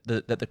aggressively that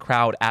the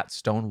crowd at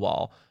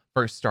Stonewall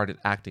first started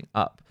acting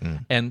up.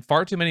 And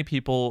far too many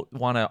people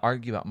want to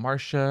argue about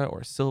Marsha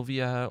or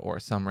Sylvia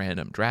or some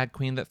random drag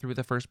queen that threw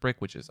the first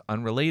brick, which is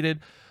unrelated.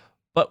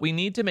 But we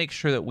need to make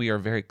sure that we are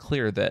very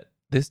clear that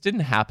this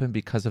didn't happen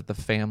because of the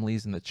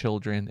families and the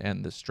children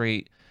and the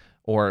straight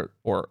or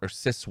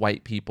cis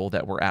white people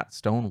that were at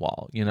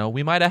Stonewall. You know,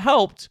 we might have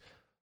helped,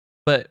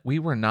 but we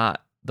were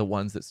not the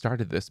ones that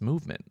started this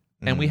movement.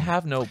 And we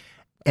have no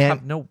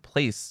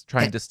place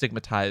trying to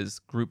stigmatize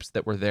groups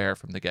that were there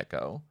from the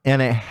get-go.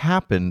 And it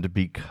happened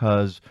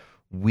because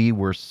we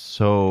were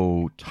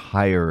so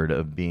tired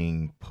of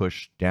being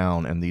pushed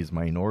down, and these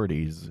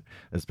minorities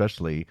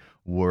especially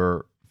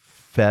were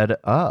fed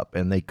up,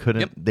 and they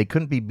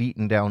couldn't be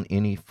beaten down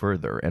any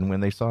further. And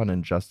when they saw an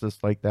injustice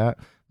like that,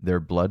 their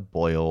blood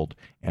boiled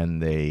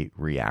and they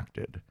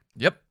reacted.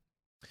 Yep.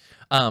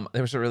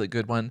 There was a really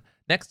good one.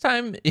 Next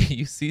time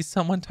you see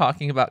someone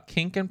talking about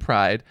kink and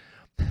pride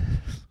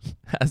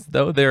as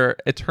though they're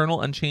eternal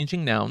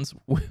unchanging nouns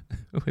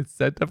with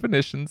set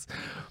definitions,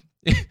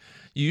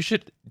 you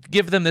should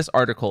give them this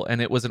article.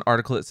 And it was an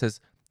article that says,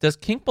 "Does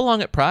kink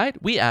belong at Pride?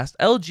 We asked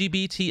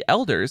LGBT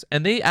elders,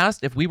 and they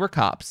asked if we were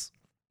cops."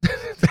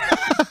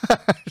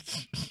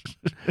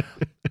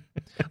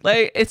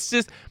 Like, it's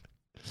just,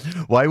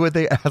 why would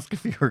they ask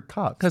if you were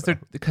cops?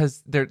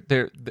 Because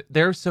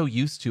they're so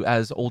used to,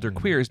 as older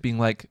queers, being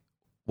like,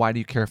 why do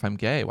you care if I'm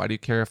gay? Why do you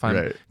care if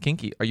I'm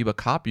kinky? Are you a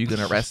cop? Are you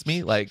gonna arrest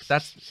me? Like,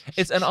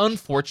 it's an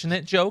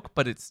unfortunate joke,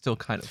 but it's still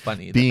kind of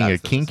funny. Being a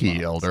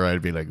kinky elder,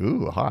 I'd be like,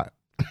 ooh, hot.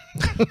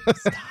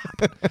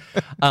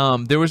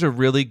 Stop. There was a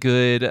really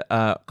good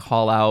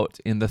call out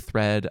in the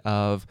thread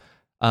of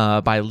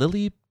by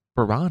Lily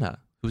Barana,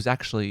 who's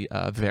actually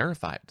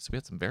verified. So we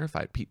had some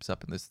verified peeps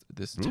up in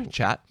this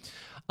chat,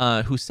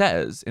 who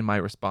says in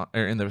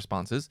the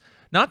responses,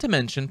 not to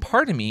mention,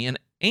 pardon me, an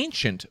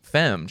ancient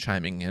femme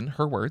chiming in,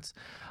 her words,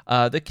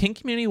 the kink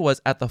community was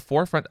at the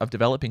forefront of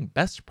developing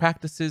best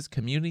practices,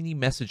 community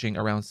messaging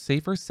around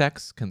safer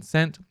sex,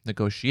 consent,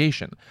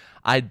 negotiation.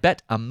 I'd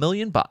bet $1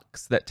 million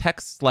that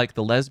texts like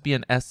the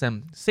Lesbian SM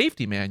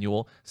Safety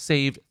Manual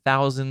saved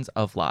thousands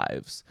of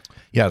lives.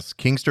 Yes,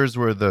 Kinksters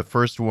were the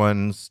first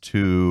ones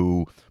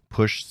to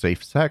push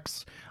safe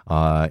sex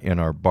in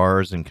our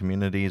bars and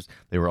communities.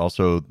 They were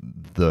also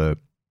the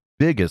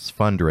biggest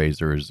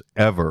fundraisers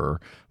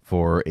ever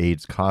for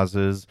AIDS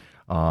causes.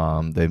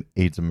 The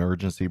AIDS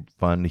Emergency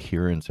Fund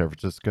here in San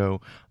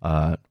Francisco,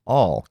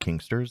 all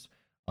Kinksters.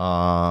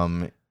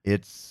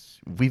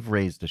 We've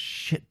raised a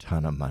shit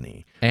ton of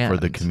money for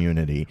the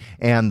community,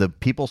 and the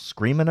people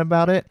screaming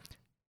about it.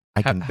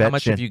 I can bet how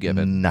much have you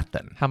given?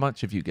 Nothing. How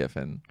much have you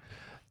given?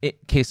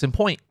 Case in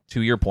point,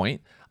 to your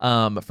point,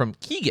 from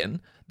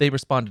Keegan, they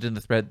responded in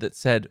the thread that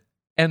said,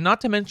 and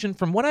not to mention,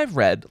 from what I've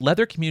read,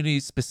 leather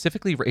communities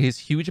specifically raise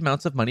huge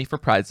amounts of money for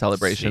Pride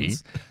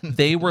celebrations.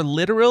 They were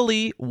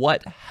literally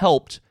what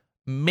helped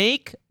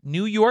make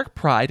New York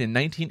Pride in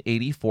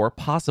 1984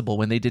 possible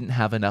when they didn't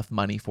have enough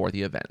money for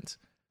the event.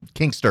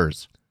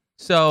 Kinksters.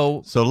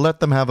 So let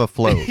them have a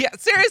float. Yeah,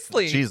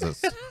 seriously.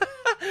 Jesus.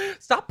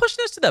 Stop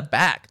pushing us to the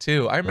back,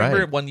 too. I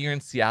remember one year in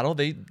Seattle,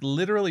 they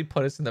literally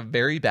put us in the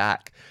very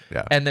back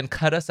and then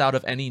cut us out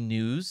of any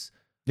news.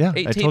 Yeah,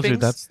 I told you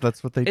that's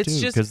what they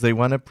do, because they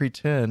want to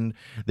pretend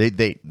they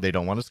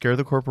don't want to scare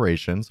the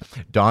corporations.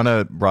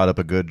 Donna brought up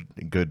a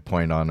good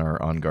point on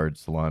our On Guard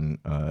Salon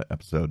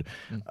episode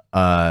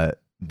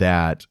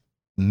that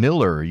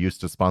Miller used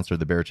to sponsor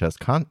the Bear Chest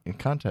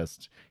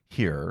contest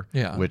here,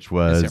 which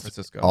was San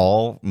Francisco.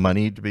 All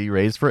money to be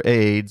raised for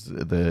AIDS.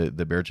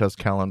 The Bear Chest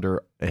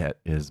calendar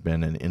has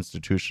been an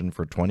institution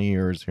for 20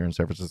 years here in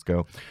San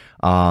Francisco,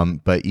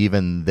 but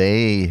even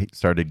they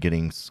started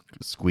getting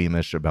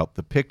squeamish about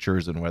the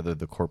pictures and whether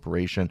the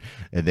corporation,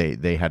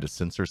 they had to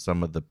censor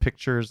some of the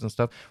pictures and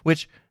stuff,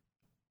 which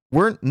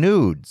weren't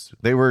nudes.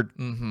 They were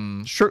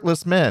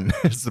shirtless men.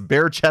 It's a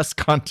Bear Chest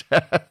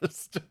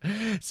contest.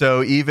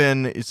 So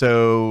even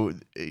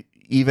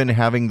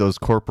having those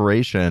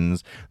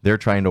corporations, they're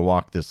trying to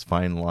walk this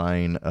fine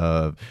line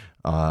of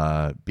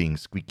being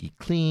squeaky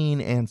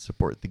clean and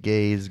support the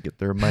gays, get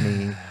their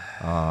money.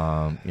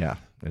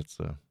 It's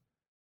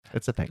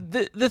a thing.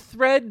 The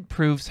thread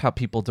proves how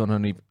people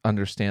don't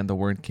understand the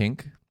word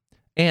kink.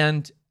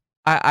 And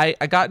I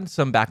got in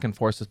some back and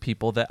forth with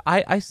people that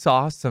I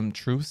saw some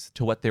truth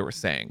to what they were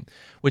saying,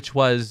 which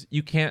was,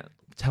 you can't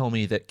tell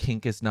me that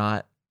kink is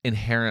not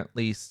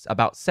inherently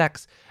about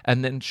sex,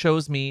 and then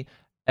shows me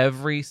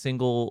every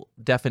single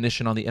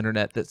definition on the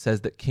internet that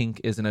says that kink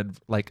is an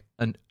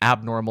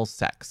abnormal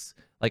sex.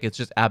 Like, it's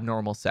just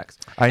abnormal sex.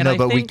 I know,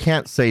 but we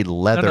can't say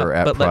leather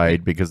at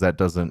Pride because that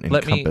doesn't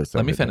encompass.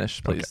 Let me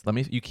finish, please.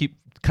 Okay. You keep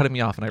cutting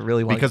me off, and I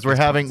really want because we're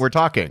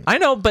talking. I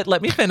know, but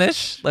let me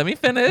finish. Let me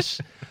finish.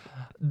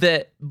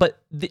 In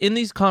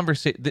this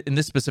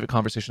specific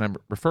conversation I'm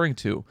referring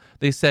to,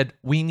 they said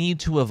we need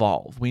to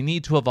evolve. We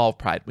need to evolve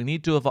Pride. We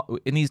need to evolve.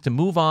 It needs to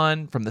move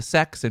on from the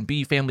sex and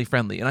be family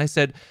friendly. And I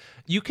said,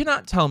 you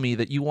cannot tell me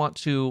that you want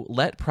to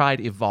let Pride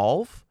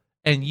evolve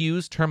and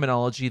use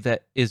terminology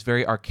that is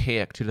very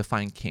archaic to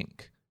define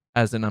kink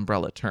as an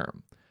umbrella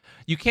term.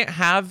 You can't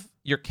have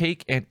your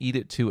cake and eat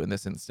it too in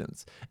this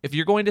instance. If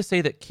you're going to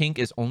say that kink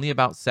is only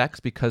about sex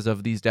because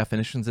of these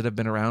definitions that have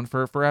been around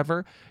for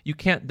forever, you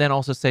can't then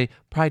also say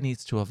Pride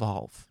needs to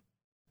evolve.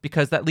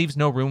 because that leaves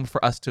no room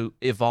for us to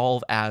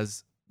evolve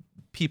as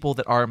people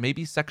that are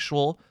maybe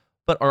sexual,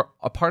 but are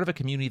a part of a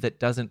community that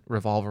doesn't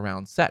revolve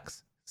around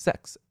sex.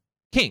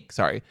 Kink,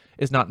 sorry,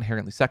 is not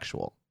inherently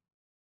sexual,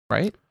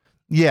 right?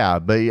 Yeah,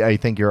 but I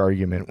think your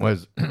argument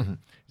was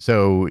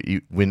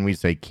when we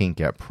say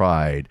kink at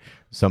Pride,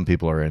 some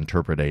people are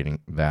interpreting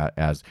that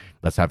as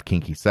let's have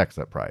kinky sex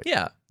at Pride.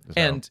 Yeah.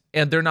 So-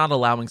 And they're not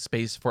allowing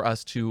space for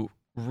us to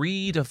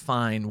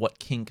redefine what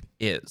kink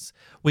is,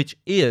 which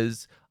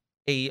is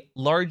a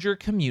larger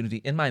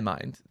community in my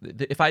mind.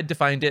 If I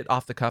defined it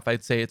off the cuff,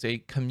 I'd say it's a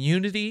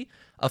community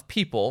of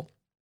people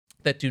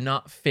that do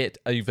not fit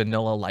a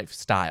vanilla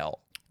lifestyle.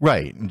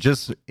 Right.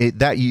 Just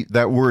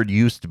that word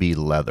used to be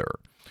leather.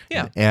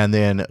 Yeah. And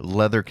then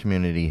leather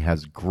community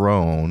has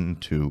grown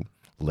to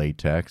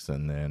latex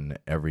and then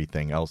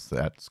everything else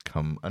that's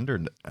come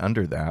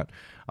under that.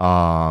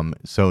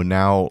 So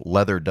now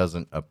leather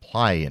doesn't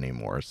apply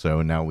anymore.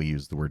 So now we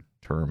use the word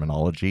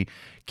terminology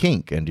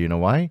kink. And do you know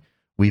why?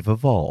 We've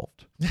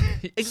evolved.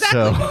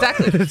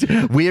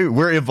 Exactly.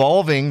 We're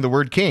evolving the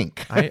word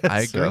kink.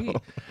 I So- agree.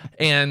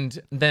 And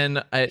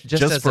then just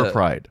Just as for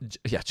Pride.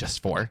 Yeah,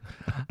 just for.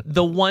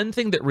 The one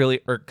thing that really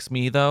irks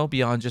me, though,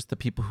 beyond just the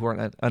people who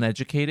are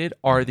uneducated,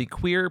 are the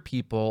queer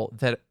people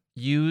that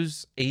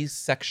use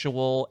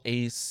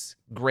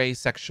gray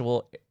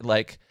sexual,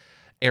 like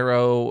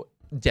arrow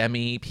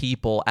demi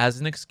people as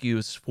an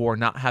excuse for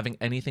not having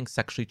anything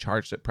sexually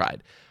charged at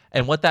Pride.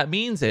 And what that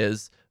means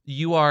is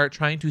you are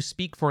trying to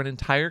speak for an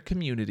entire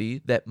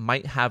community that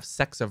might have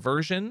sex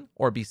aversion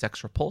or be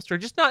sex repulsed or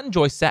just not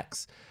enjoy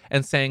sex,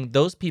 and saying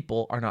those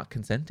people are not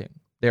consenting.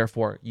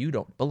 Therefore, you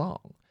don't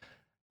belong.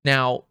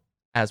 Now,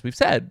 as we've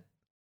said,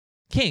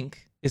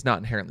 kink is not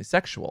inherently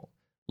sexual.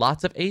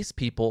 Lots of ace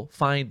people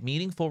find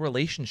meaningful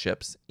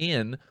relationships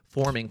in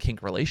forming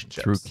kink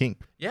relationships. Through kink.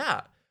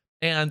 Yeah.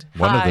 And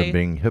One of them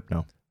being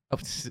hypno. Oh,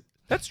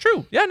 that's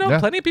true. Yeah, no, Yeah.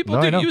 plenty of people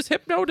No, I do know. use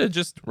hypno to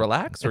just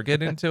relax or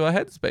get into a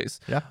headspace.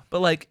 Yeah. But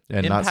like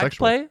And not impact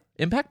sexual.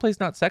 play is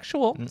not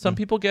sexual. Some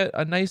people get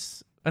a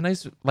nice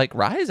like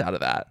rise out of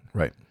that.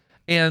 Right.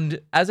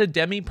 And as a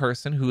demi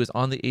person who is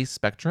on the ace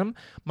spectrum,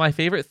 my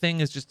favorite thing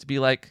is just to be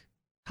like,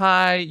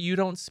 hi, you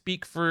don't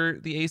speak for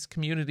the ace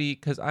community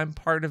because I'm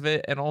part of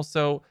it. And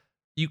also,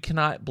 you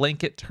cannot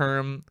blanket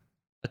term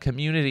a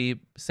community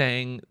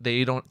saying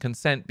they don't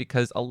consent,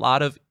 because a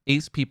lot of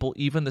ace people,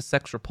 even the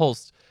sex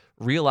repulsed,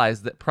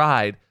 realize that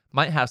Pride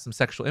might have some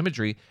sexual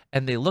imagery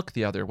and they look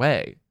the other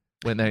way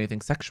when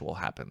anything sexual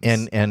happens.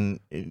 And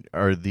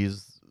are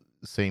these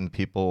same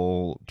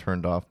people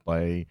turned off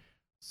by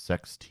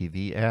sex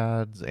TV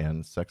ads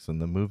and sex in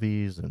the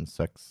movies and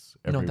sex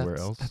everywhere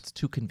else? That's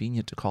too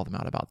convenient to call them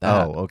out about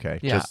that. Oh, okay.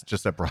 Yeah.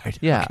 Just at Pride.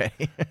 Yeah.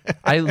 Okay.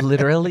 I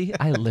literally,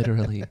 I don't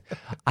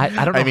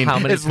know I mean, how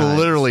many it's times.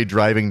 literally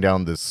driving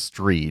down the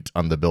street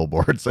on the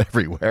billboards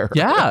everywhere.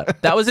 Yeah,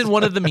 that was in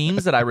one of the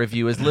memes that I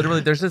review. Is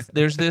literally there's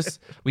this.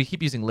 We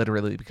keep using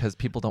literally because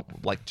people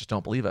just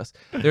don't believe us.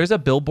 There's a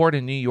billboard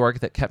in New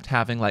York that kept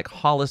having like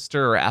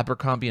Hollister or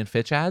Abercrombie and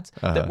Fitch ads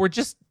that were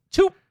just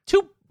two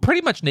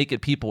pretty much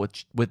naked people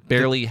with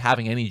barely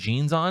having any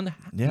jeans on,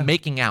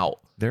 making out.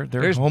 They're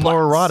There's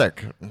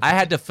homoerotic. I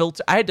had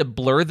to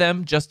blur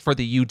them just for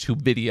the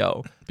YouTube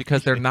video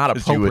because they're not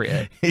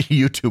appropriate.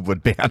 YouTube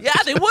would ban.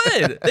 Yeah, they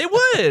would. They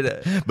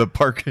would. But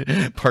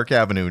Park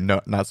Avenue, no,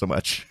 not so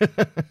much.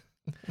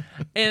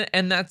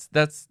 And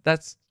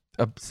that's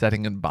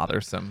upsetting and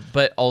bothersome.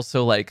 But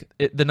also, like,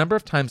 the number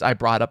of times I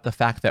brought up the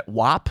fact that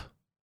WAP,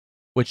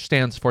 which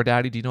stands for,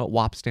 Daddy, do you know what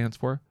WAP stands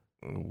for?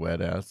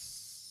 Wet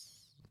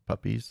ass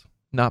puppies.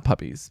 Not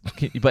puppies,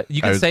 but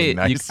you can was say being it.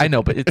 nice. I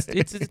know, but it's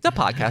a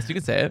podcast. You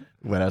can say it.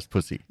 Wet ass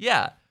pussy.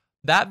 Yeah,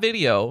 that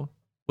video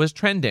was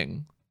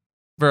trending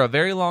for a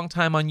very long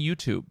time on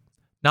YouTube.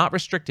 Not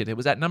restricted. It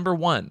was at number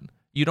 1.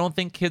 You don't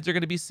think kids are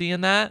going to be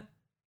seeing that?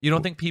 You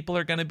don't think people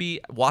are going to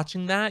be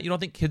watching that? You don't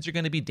think kids are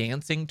going to be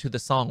dancing to the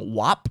song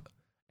WAP?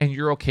 And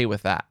you're okay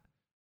with that?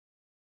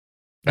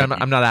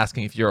 I'm not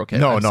asking if you're okay.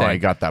 No, I'm saying, I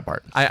got that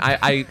part.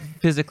 I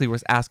physically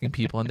was asking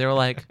people, and they were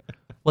like,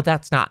 "Well,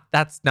 that's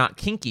not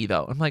kinky,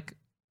 though." I'm like,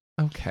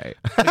 okay.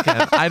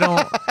 Again,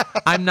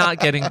 I'm not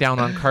getting down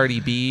on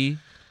Cardi B.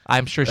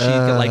 I'm sure she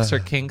likes her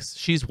kinks.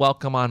 She's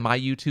welcome on my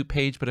YouTube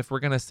page. But if we're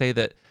gonna say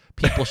that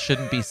people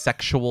shouldn't be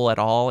sexual at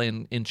all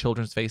in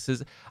children's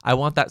faces, I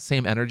want that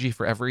same energy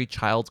for every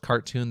child's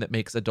cartoon that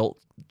makes adult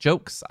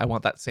jokes. I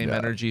want that same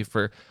energy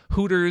for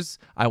Hooters.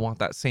 I want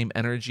that same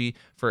energy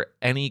for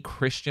any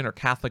Christian or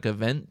Catholic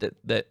event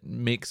that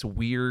makes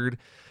weird,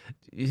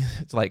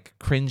 it's like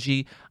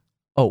cringy.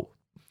 Oh,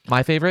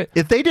 my favorite.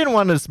 If they didn't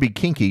want us to be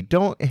kinky,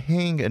 don't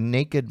hang a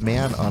naked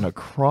man on a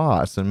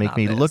cross and make Not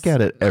me this. look at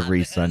it Not every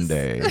this.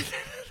 Sunday.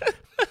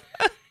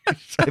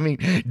 I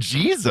mean,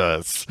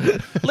 Jesus.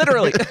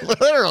 Literally.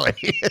 Literally.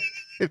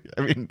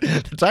 I mean,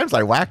 the times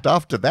I whacked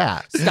off to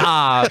that.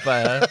 Stop.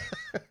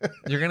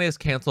 You're going to get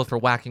canceled for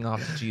whacking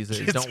off to Jesus.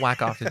 Don't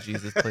whack off to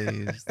Jesus,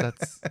 please.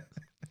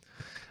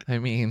 I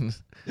mean,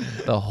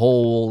 the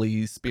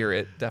Holy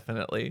Spirit,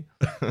 definitely.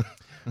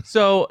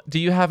 So, do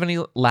you have any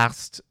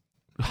last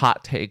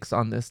hot takes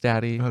on this,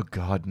 Daddy. Oh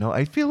God, no!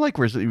 I feel like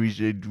we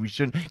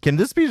shouldn't. Can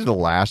this be the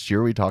last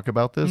year we talk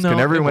about this? No, Can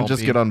it everyone won't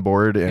just be. get on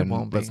board It and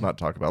won't let's be. not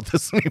talk about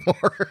this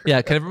anymore?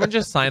 Yeah, can everyone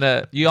just sign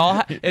if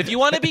you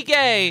want to be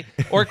gay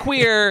or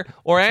queer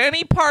or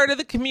any part of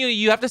the community,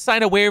 you have to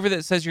sign a waiver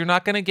that says you're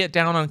not going to get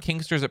down on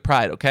Kingsters at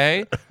Pride,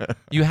 okay?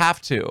 You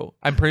have to.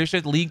 I'm pretty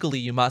sure legally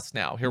you must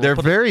now. Here, They're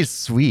put very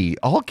sweet.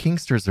 All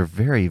Kingsters are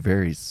very,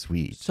 very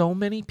sweet. so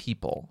many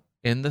people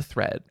in the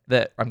thread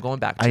that I'm going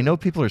back to. I know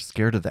people are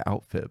scared of the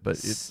outfit, but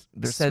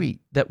they're said sweet.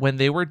 that when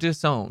they were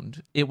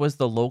disowned, it was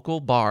the local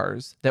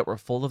bars that were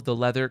full of the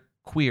leather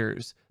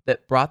queers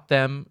that brought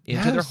them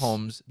into their Yes.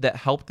 homes, that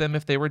helped them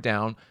if they were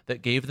down,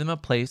 that gave them a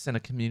place and a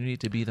community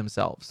to be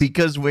themselves.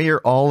 Because we are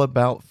all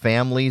about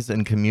families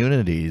and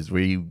communities.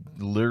 We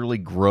literally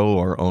grow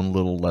our own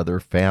little leather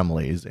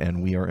families,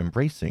 and we are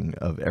embracing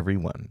of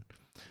everyone.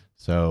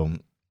 So,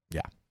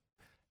 yeah.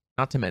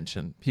 Not to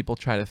mention, people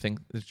try to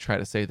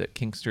say that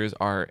Kingsters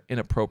are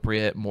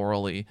inappropriate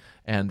morally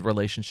and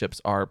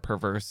relationships are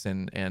perverse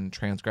and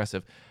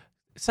transgressive.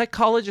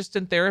 Psychologists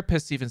and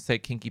therapists even say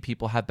kinky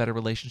people have better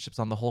relationships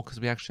on the whole because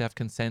we actually have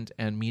consent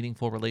and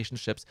meaningful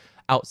relationships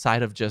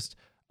outside of just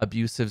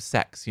abusive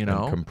sex, you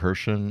know?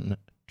 Compersion,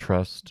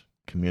 trust,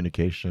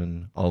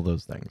 communication, all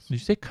those things. Did you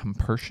say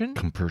compersion?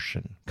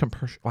 Compersion.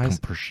 Compersion. Why is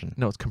Compersion.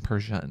 No, it's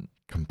compersion.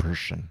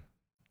 Compersion.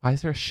 Why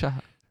is there a shut?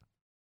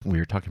 We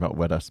were talking about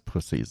wet ass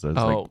pussies. It's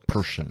Oh. like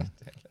Persian.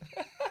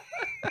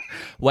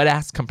 Wet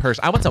ass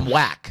compersion. I want some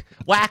whack.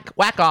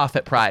 Whack off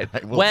at Pride.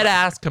 I will- Wet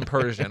ass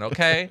compersion,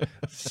 okay?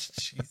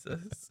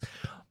 Jesus.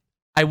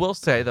 I will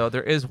say, though,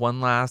 there is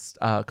one last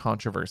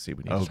controversy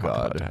we need Oh to talk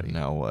about, God. Daddy.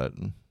 Now what?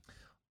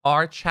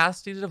 Are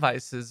chastity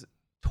devices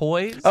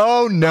toys?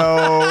 Oh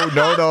no,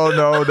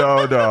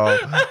 no.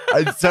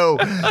 So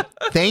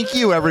thank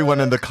you everyone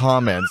in the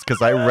comments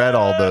because I read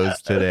all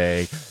those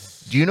today.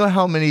 Do you know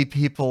how many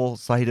people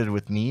sided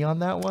with me on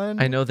that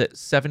one? I know that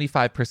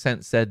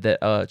 75% said that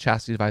a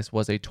chastity device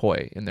was a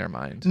toy in their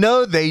mind.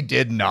 No, they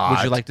did not.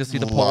 Would you like to see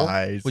the poll?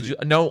 Lies. Would you?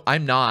 No,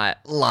 I'm not.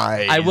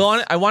 Lies. I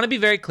want to be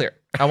very clear.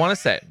 I want to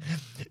say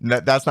No,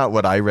 that's not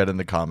what I read in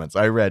the comments.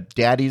 I read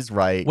Daddy's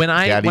right. when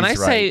I Daddy's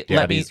say right,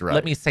 Daddy's right.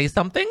 let me say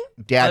something.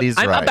 Daddy's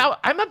I'm right.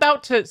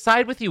 about to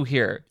side with you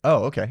here.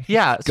 Oh, okay.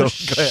 Yeah. So Go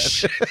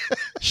shh, ahead.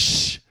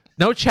 shh.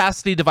 No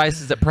chastity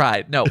devices at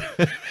Pride. No.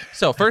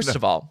 So first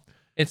of all,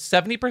 it's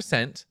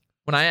 70%.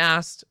 When I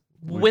asked,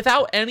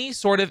 without any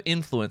sort of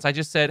influence, I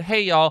just said,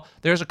 "Hey, y'all,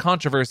 there's a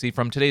controversy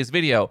from today's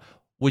video.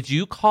 Would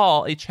you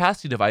call a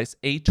chastity device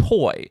a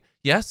toy?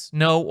 Yes,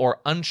 no, or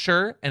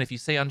unsure?" And if you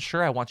say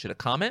unsure, I want you to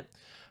comment.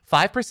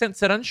 5%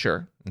 said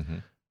unsure.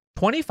 Mhm.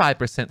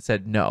 25%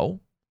 said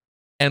no,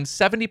 and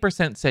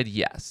 70% said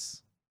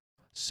yes.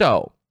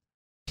 So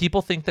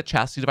people think that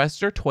chastity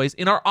devices are toys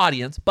in our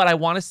audience, but I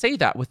want to say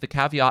that with the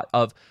caveat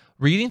of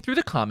reading through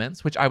the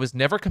comments, which I was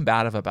never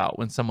combative about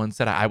when someone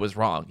said I was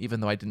wrong, even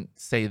though I didn't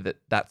say that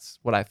that's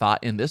what I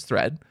thought in this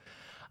thread.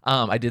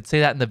 I did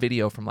say that in the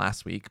video from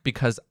last week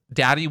because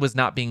Daddy was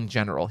not being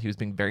general. He was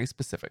being very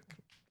specific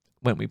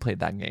when we played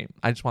that game.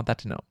 I just want that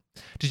to know.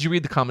 Did you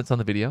read the comments on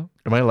the video?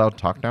 Am I allowed to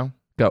talk now?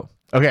 Go.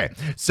 Okay.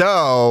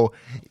 So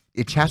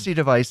a chastity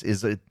device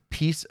is a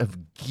piece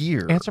of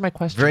gear. Answer my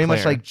question, Very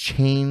much Claire. like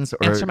chains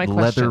or Answer my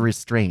leather question.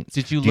 restraints.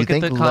 Did you Do look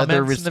at think the leather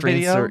comments in the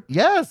restraints video?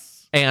 Yes.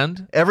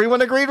 And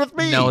Everyone agreed with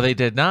me. no, they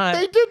did not.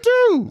 They did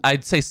too.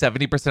 I'd say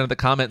 70% of the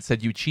comments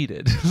said you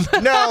cheated.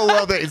 No,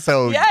 well,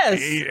 so Yes.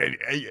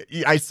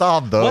 I saw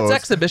those. What's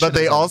exhibitionism? But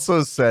they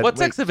also said, What's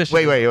wait,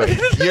 exhibitionism? Wait.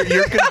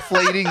 You're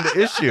conflating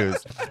the issues.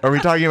 Are we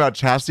talking about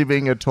chastity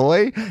being a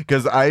toy?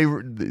 Because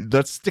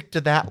let's stick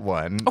to that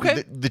one.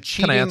 Okay. The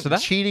cheating, Can I answer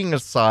that? Cheating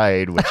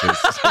aside, which is.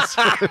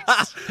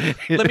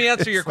 Let me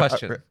answer your It's not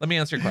question. right. Let me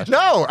answer your question.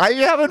 No, I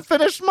haven't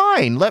finished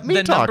mine. Let me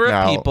The talk number of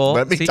now. people-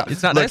 Let me see, talk.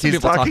 it's not Look, nice when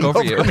he's people talk talking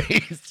over you. me.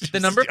 The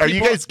number of Are you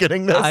people guys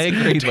getting this? I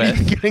agreed Are you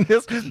with getting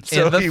this?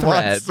 So the he thread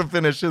wants to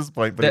finish his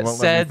point, but he that won't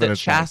said let me that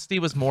finish mine. chastity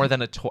was more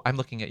than a toy. I'm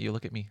looking at you.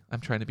 Look at me. I'm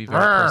trying to be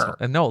very Arr. personal.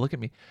 And no, look at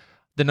me.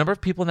 The number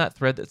of people in that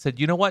thread that said,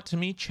 you know what? To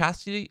me,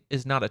 chastity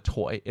is not a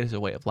toy. It is a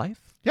way of life.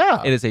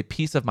 Yeah. It is a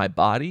piece of my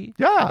body.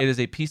 Yeah. It is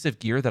a piece of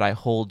gear that I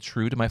hold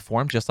true to my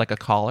form, just like a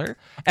collar.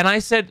 And I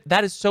said,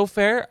 that is so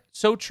fair,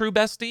 so true,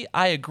 bestie.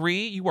 I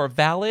agree. You are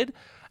valid.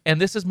 And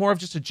this is more of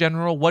just a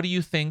general, what do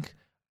you think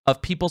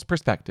of people's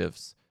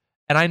perspectives?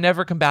 And I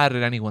never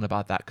combated anyone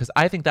about that because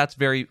I think that's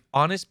very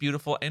honest,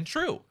 beautiful, and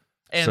true.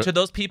 And So- to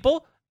those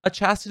people, a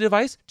chastity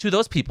device, to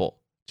those people,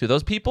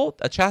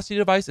 a chastity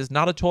device is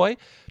not a toy.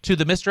 To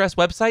the Mr. S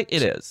website,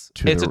 it is.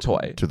 It's a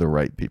toy. To the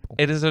right people.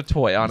 It is a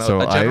toy on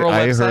So a general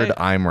I website. heard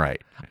I'm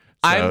right.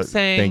 I'm So,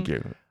 saying- Thank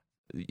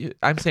you.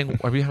 I'm saying,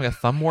 are we having a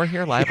thumb war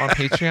here live on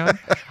Patreon?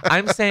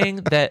 I'm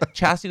saying that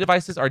chastity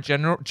devices are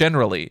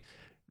generally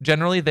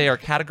they are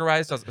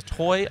categorized as a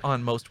toy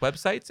on most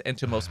websites and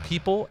to most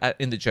people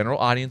in the general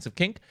audience of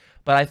kink.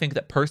 But I think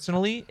that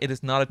personally, it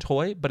is not a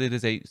toy, but it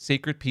is a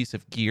sacred piece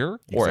of gear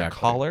or a Exactly.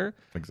 collar.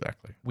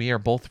 Exactly. We are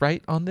both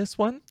right on this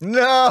one.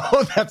 No,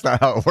 that's not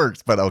how it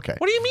works, but okay.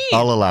 What do you mean?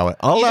 I'll allow it.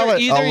 I'll allow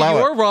it. Either I'll allow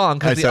you're it. wrong I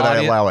because the said I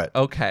audience. allow it.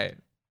 Okay.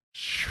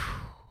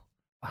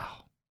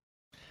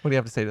 What do you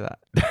have to say to that?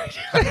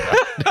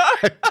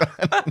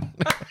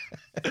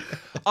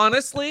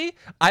 Honestly,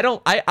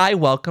 I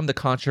welcome the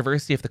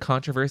controversy if the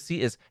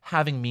controversy is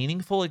having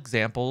meaningful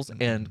examples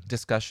and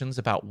discussions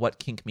about what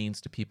kink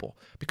means to people,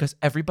 because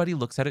everybody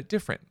looks at it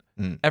different.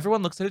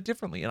 Everyone looks at it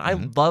differently, and I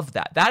love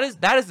that. That is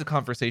the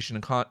conversation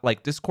and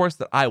like discourse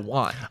that I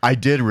want. I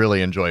did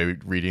really enjoy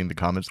reading the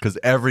comments because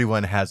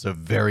everyone has a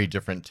very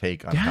different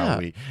take on how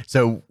we.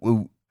 So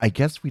I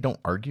guess we don't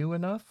argue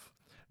enough.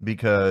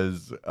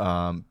 Because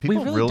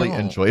people really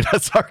enjoyed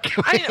us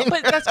arguing. I know,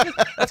 but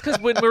that's because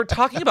when we're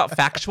talking about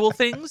factual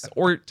things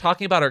or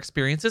talking about our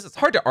experiences, it's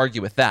hard to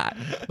argue with that.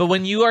 But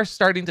when you are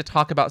starting to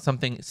talk about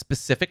something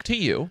specific to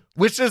you,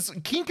 which is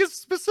kink is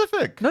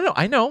specific. No,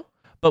 I know.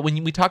 But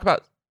when we talk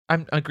about,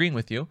 I'm agreeing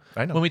with you.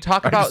 I know. When we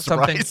talk about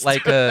something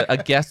like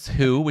a guess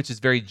who, which is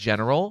very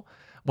general,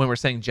 when we're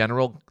saying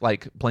general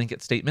like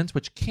blanket statements,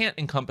 which can't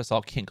encompass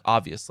all kink,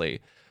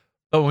 obviously.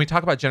 But when we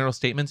talk about general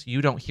statements,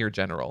 you don't hear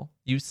general.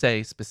 You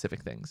say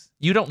specific things.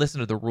 You don't listen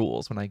to the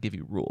rules when I give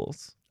you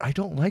rules. I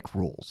don't like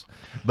rules.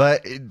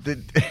 But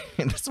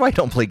that's why I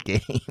don't play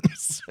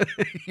games.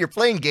 You're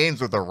playing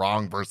games with the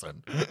wrong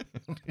person.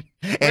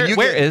 And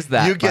where is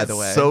that, you get by the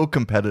way? So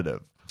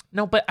competitive.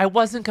 No, but I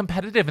wasn't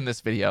competitive in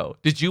this video.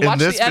 Did you watch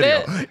the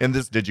edit? In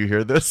this, did you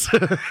hear this?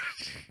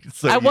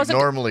 So I you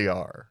normally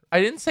are. I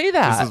didn't say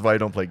that. This is why I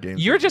don't play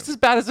games. You're just as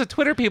bad as the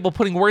Twitter people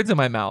putting words in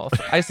my mouth.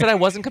 I said I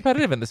wasn't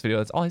competitive in this video.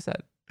 That's all I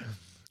said.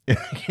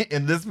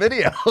 In this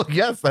video,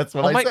 yes, that's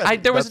what I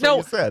said. There was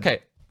no. Okay,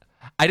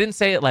 I didn't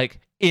say it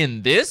like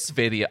in this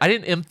video. I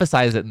didn't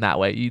emphasize it in that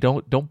way. You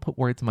don't put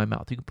words in my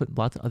mouth. You can put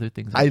lots of other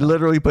things. I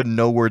literally put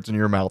no words in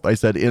your mouth. I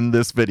said in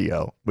this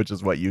video, which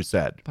is what you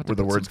said, with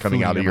the words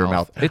coming out of your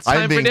mouth. It's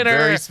time for dinner.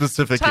 Very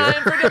specific here.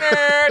 Time for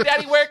dinner,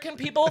 Daddy. Where can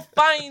people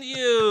find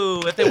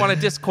you if they want to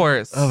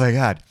discourse? Oh my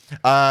God.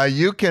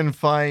 You can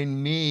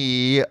find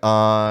me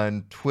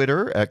on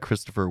Twitter at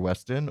Christopher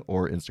Weston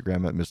or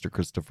Instagram at Mr.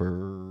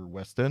 Christopher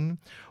Weston.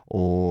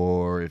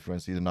 Or if you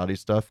want to see the naughty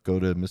stuff, go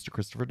to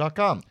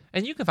mrchristopher.com.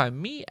 And you can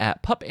find me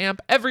at PupAmp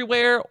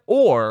everywhere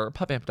or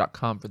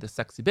pupamp.com for the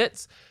sexy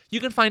bits. You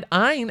can find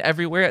Ein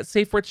everywhere at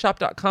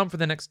safewordshop.com for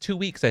the next 2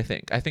 weeks, I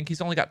think. I think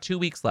he's only got 2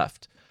 weeks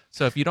left.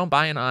 So if you don't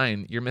buy an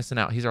Ein, you're missing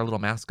out. He's our little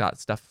mascot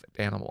stuffed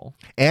animal.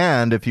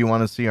 And if you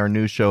want to see our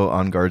new show,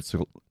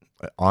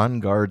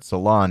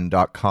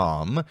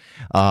 OnGuardSalon.com,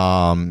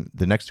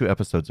 the next 2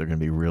 episodes are going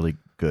to be really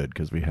good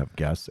because we have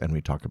guests and we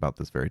talk about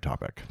this very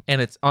topic.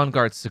 And it's On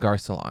Guard Cigar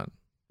Salon,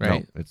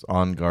 right? No, it's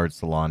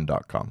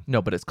OnGuardSalon.com.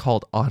 No, but it's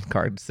called On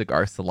Guard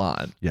Cigar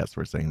Salon. Yes,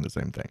 we're saying the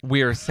same thing.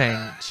 We're saying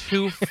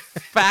 2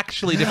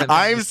 factually different things.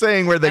 I'm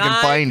saying where they can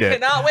find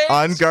it.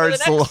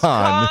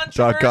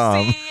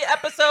 OnGuardSalon.com.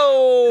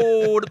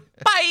 Episode.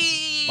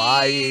 Bye.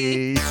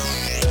 Bye.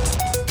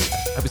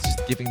 I was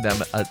just giving them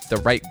the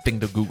right thing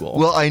to Google.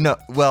 Well, I know.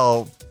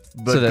 Well,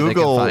 but so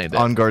Google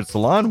On Guard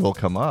Salon will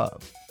come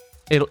up.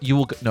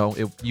 You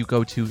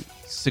go to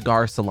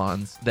cigar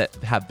salons that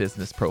have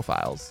business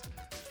profiles.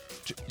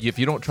 If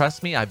you don't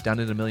trust me, I've done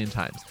it a million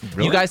times.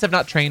 Really? You guys have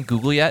not trained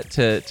Google yet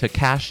to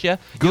cash you.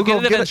 Google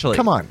get it eventually.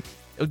 Come on.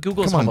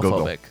 Google's homophobic.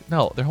 Google.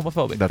 No, they're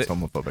homophobic. That's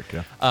homophobic,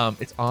 yeah.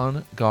 It's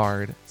On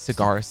Guard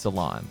Cigar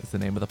Salon is the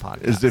name of the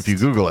podcast. Is if you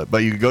Google it,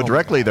 but you can go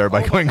directly there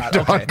by going to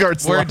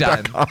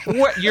OnGuardSalon.com.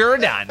 We're done. You're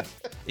done.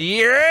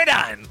 You're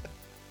done.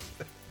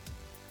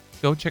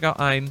 Go check out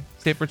Ein,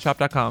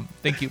 safewordshop.com.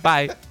 Thank you.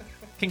 Bye.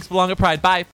 Kinks belong at Pride. Bye.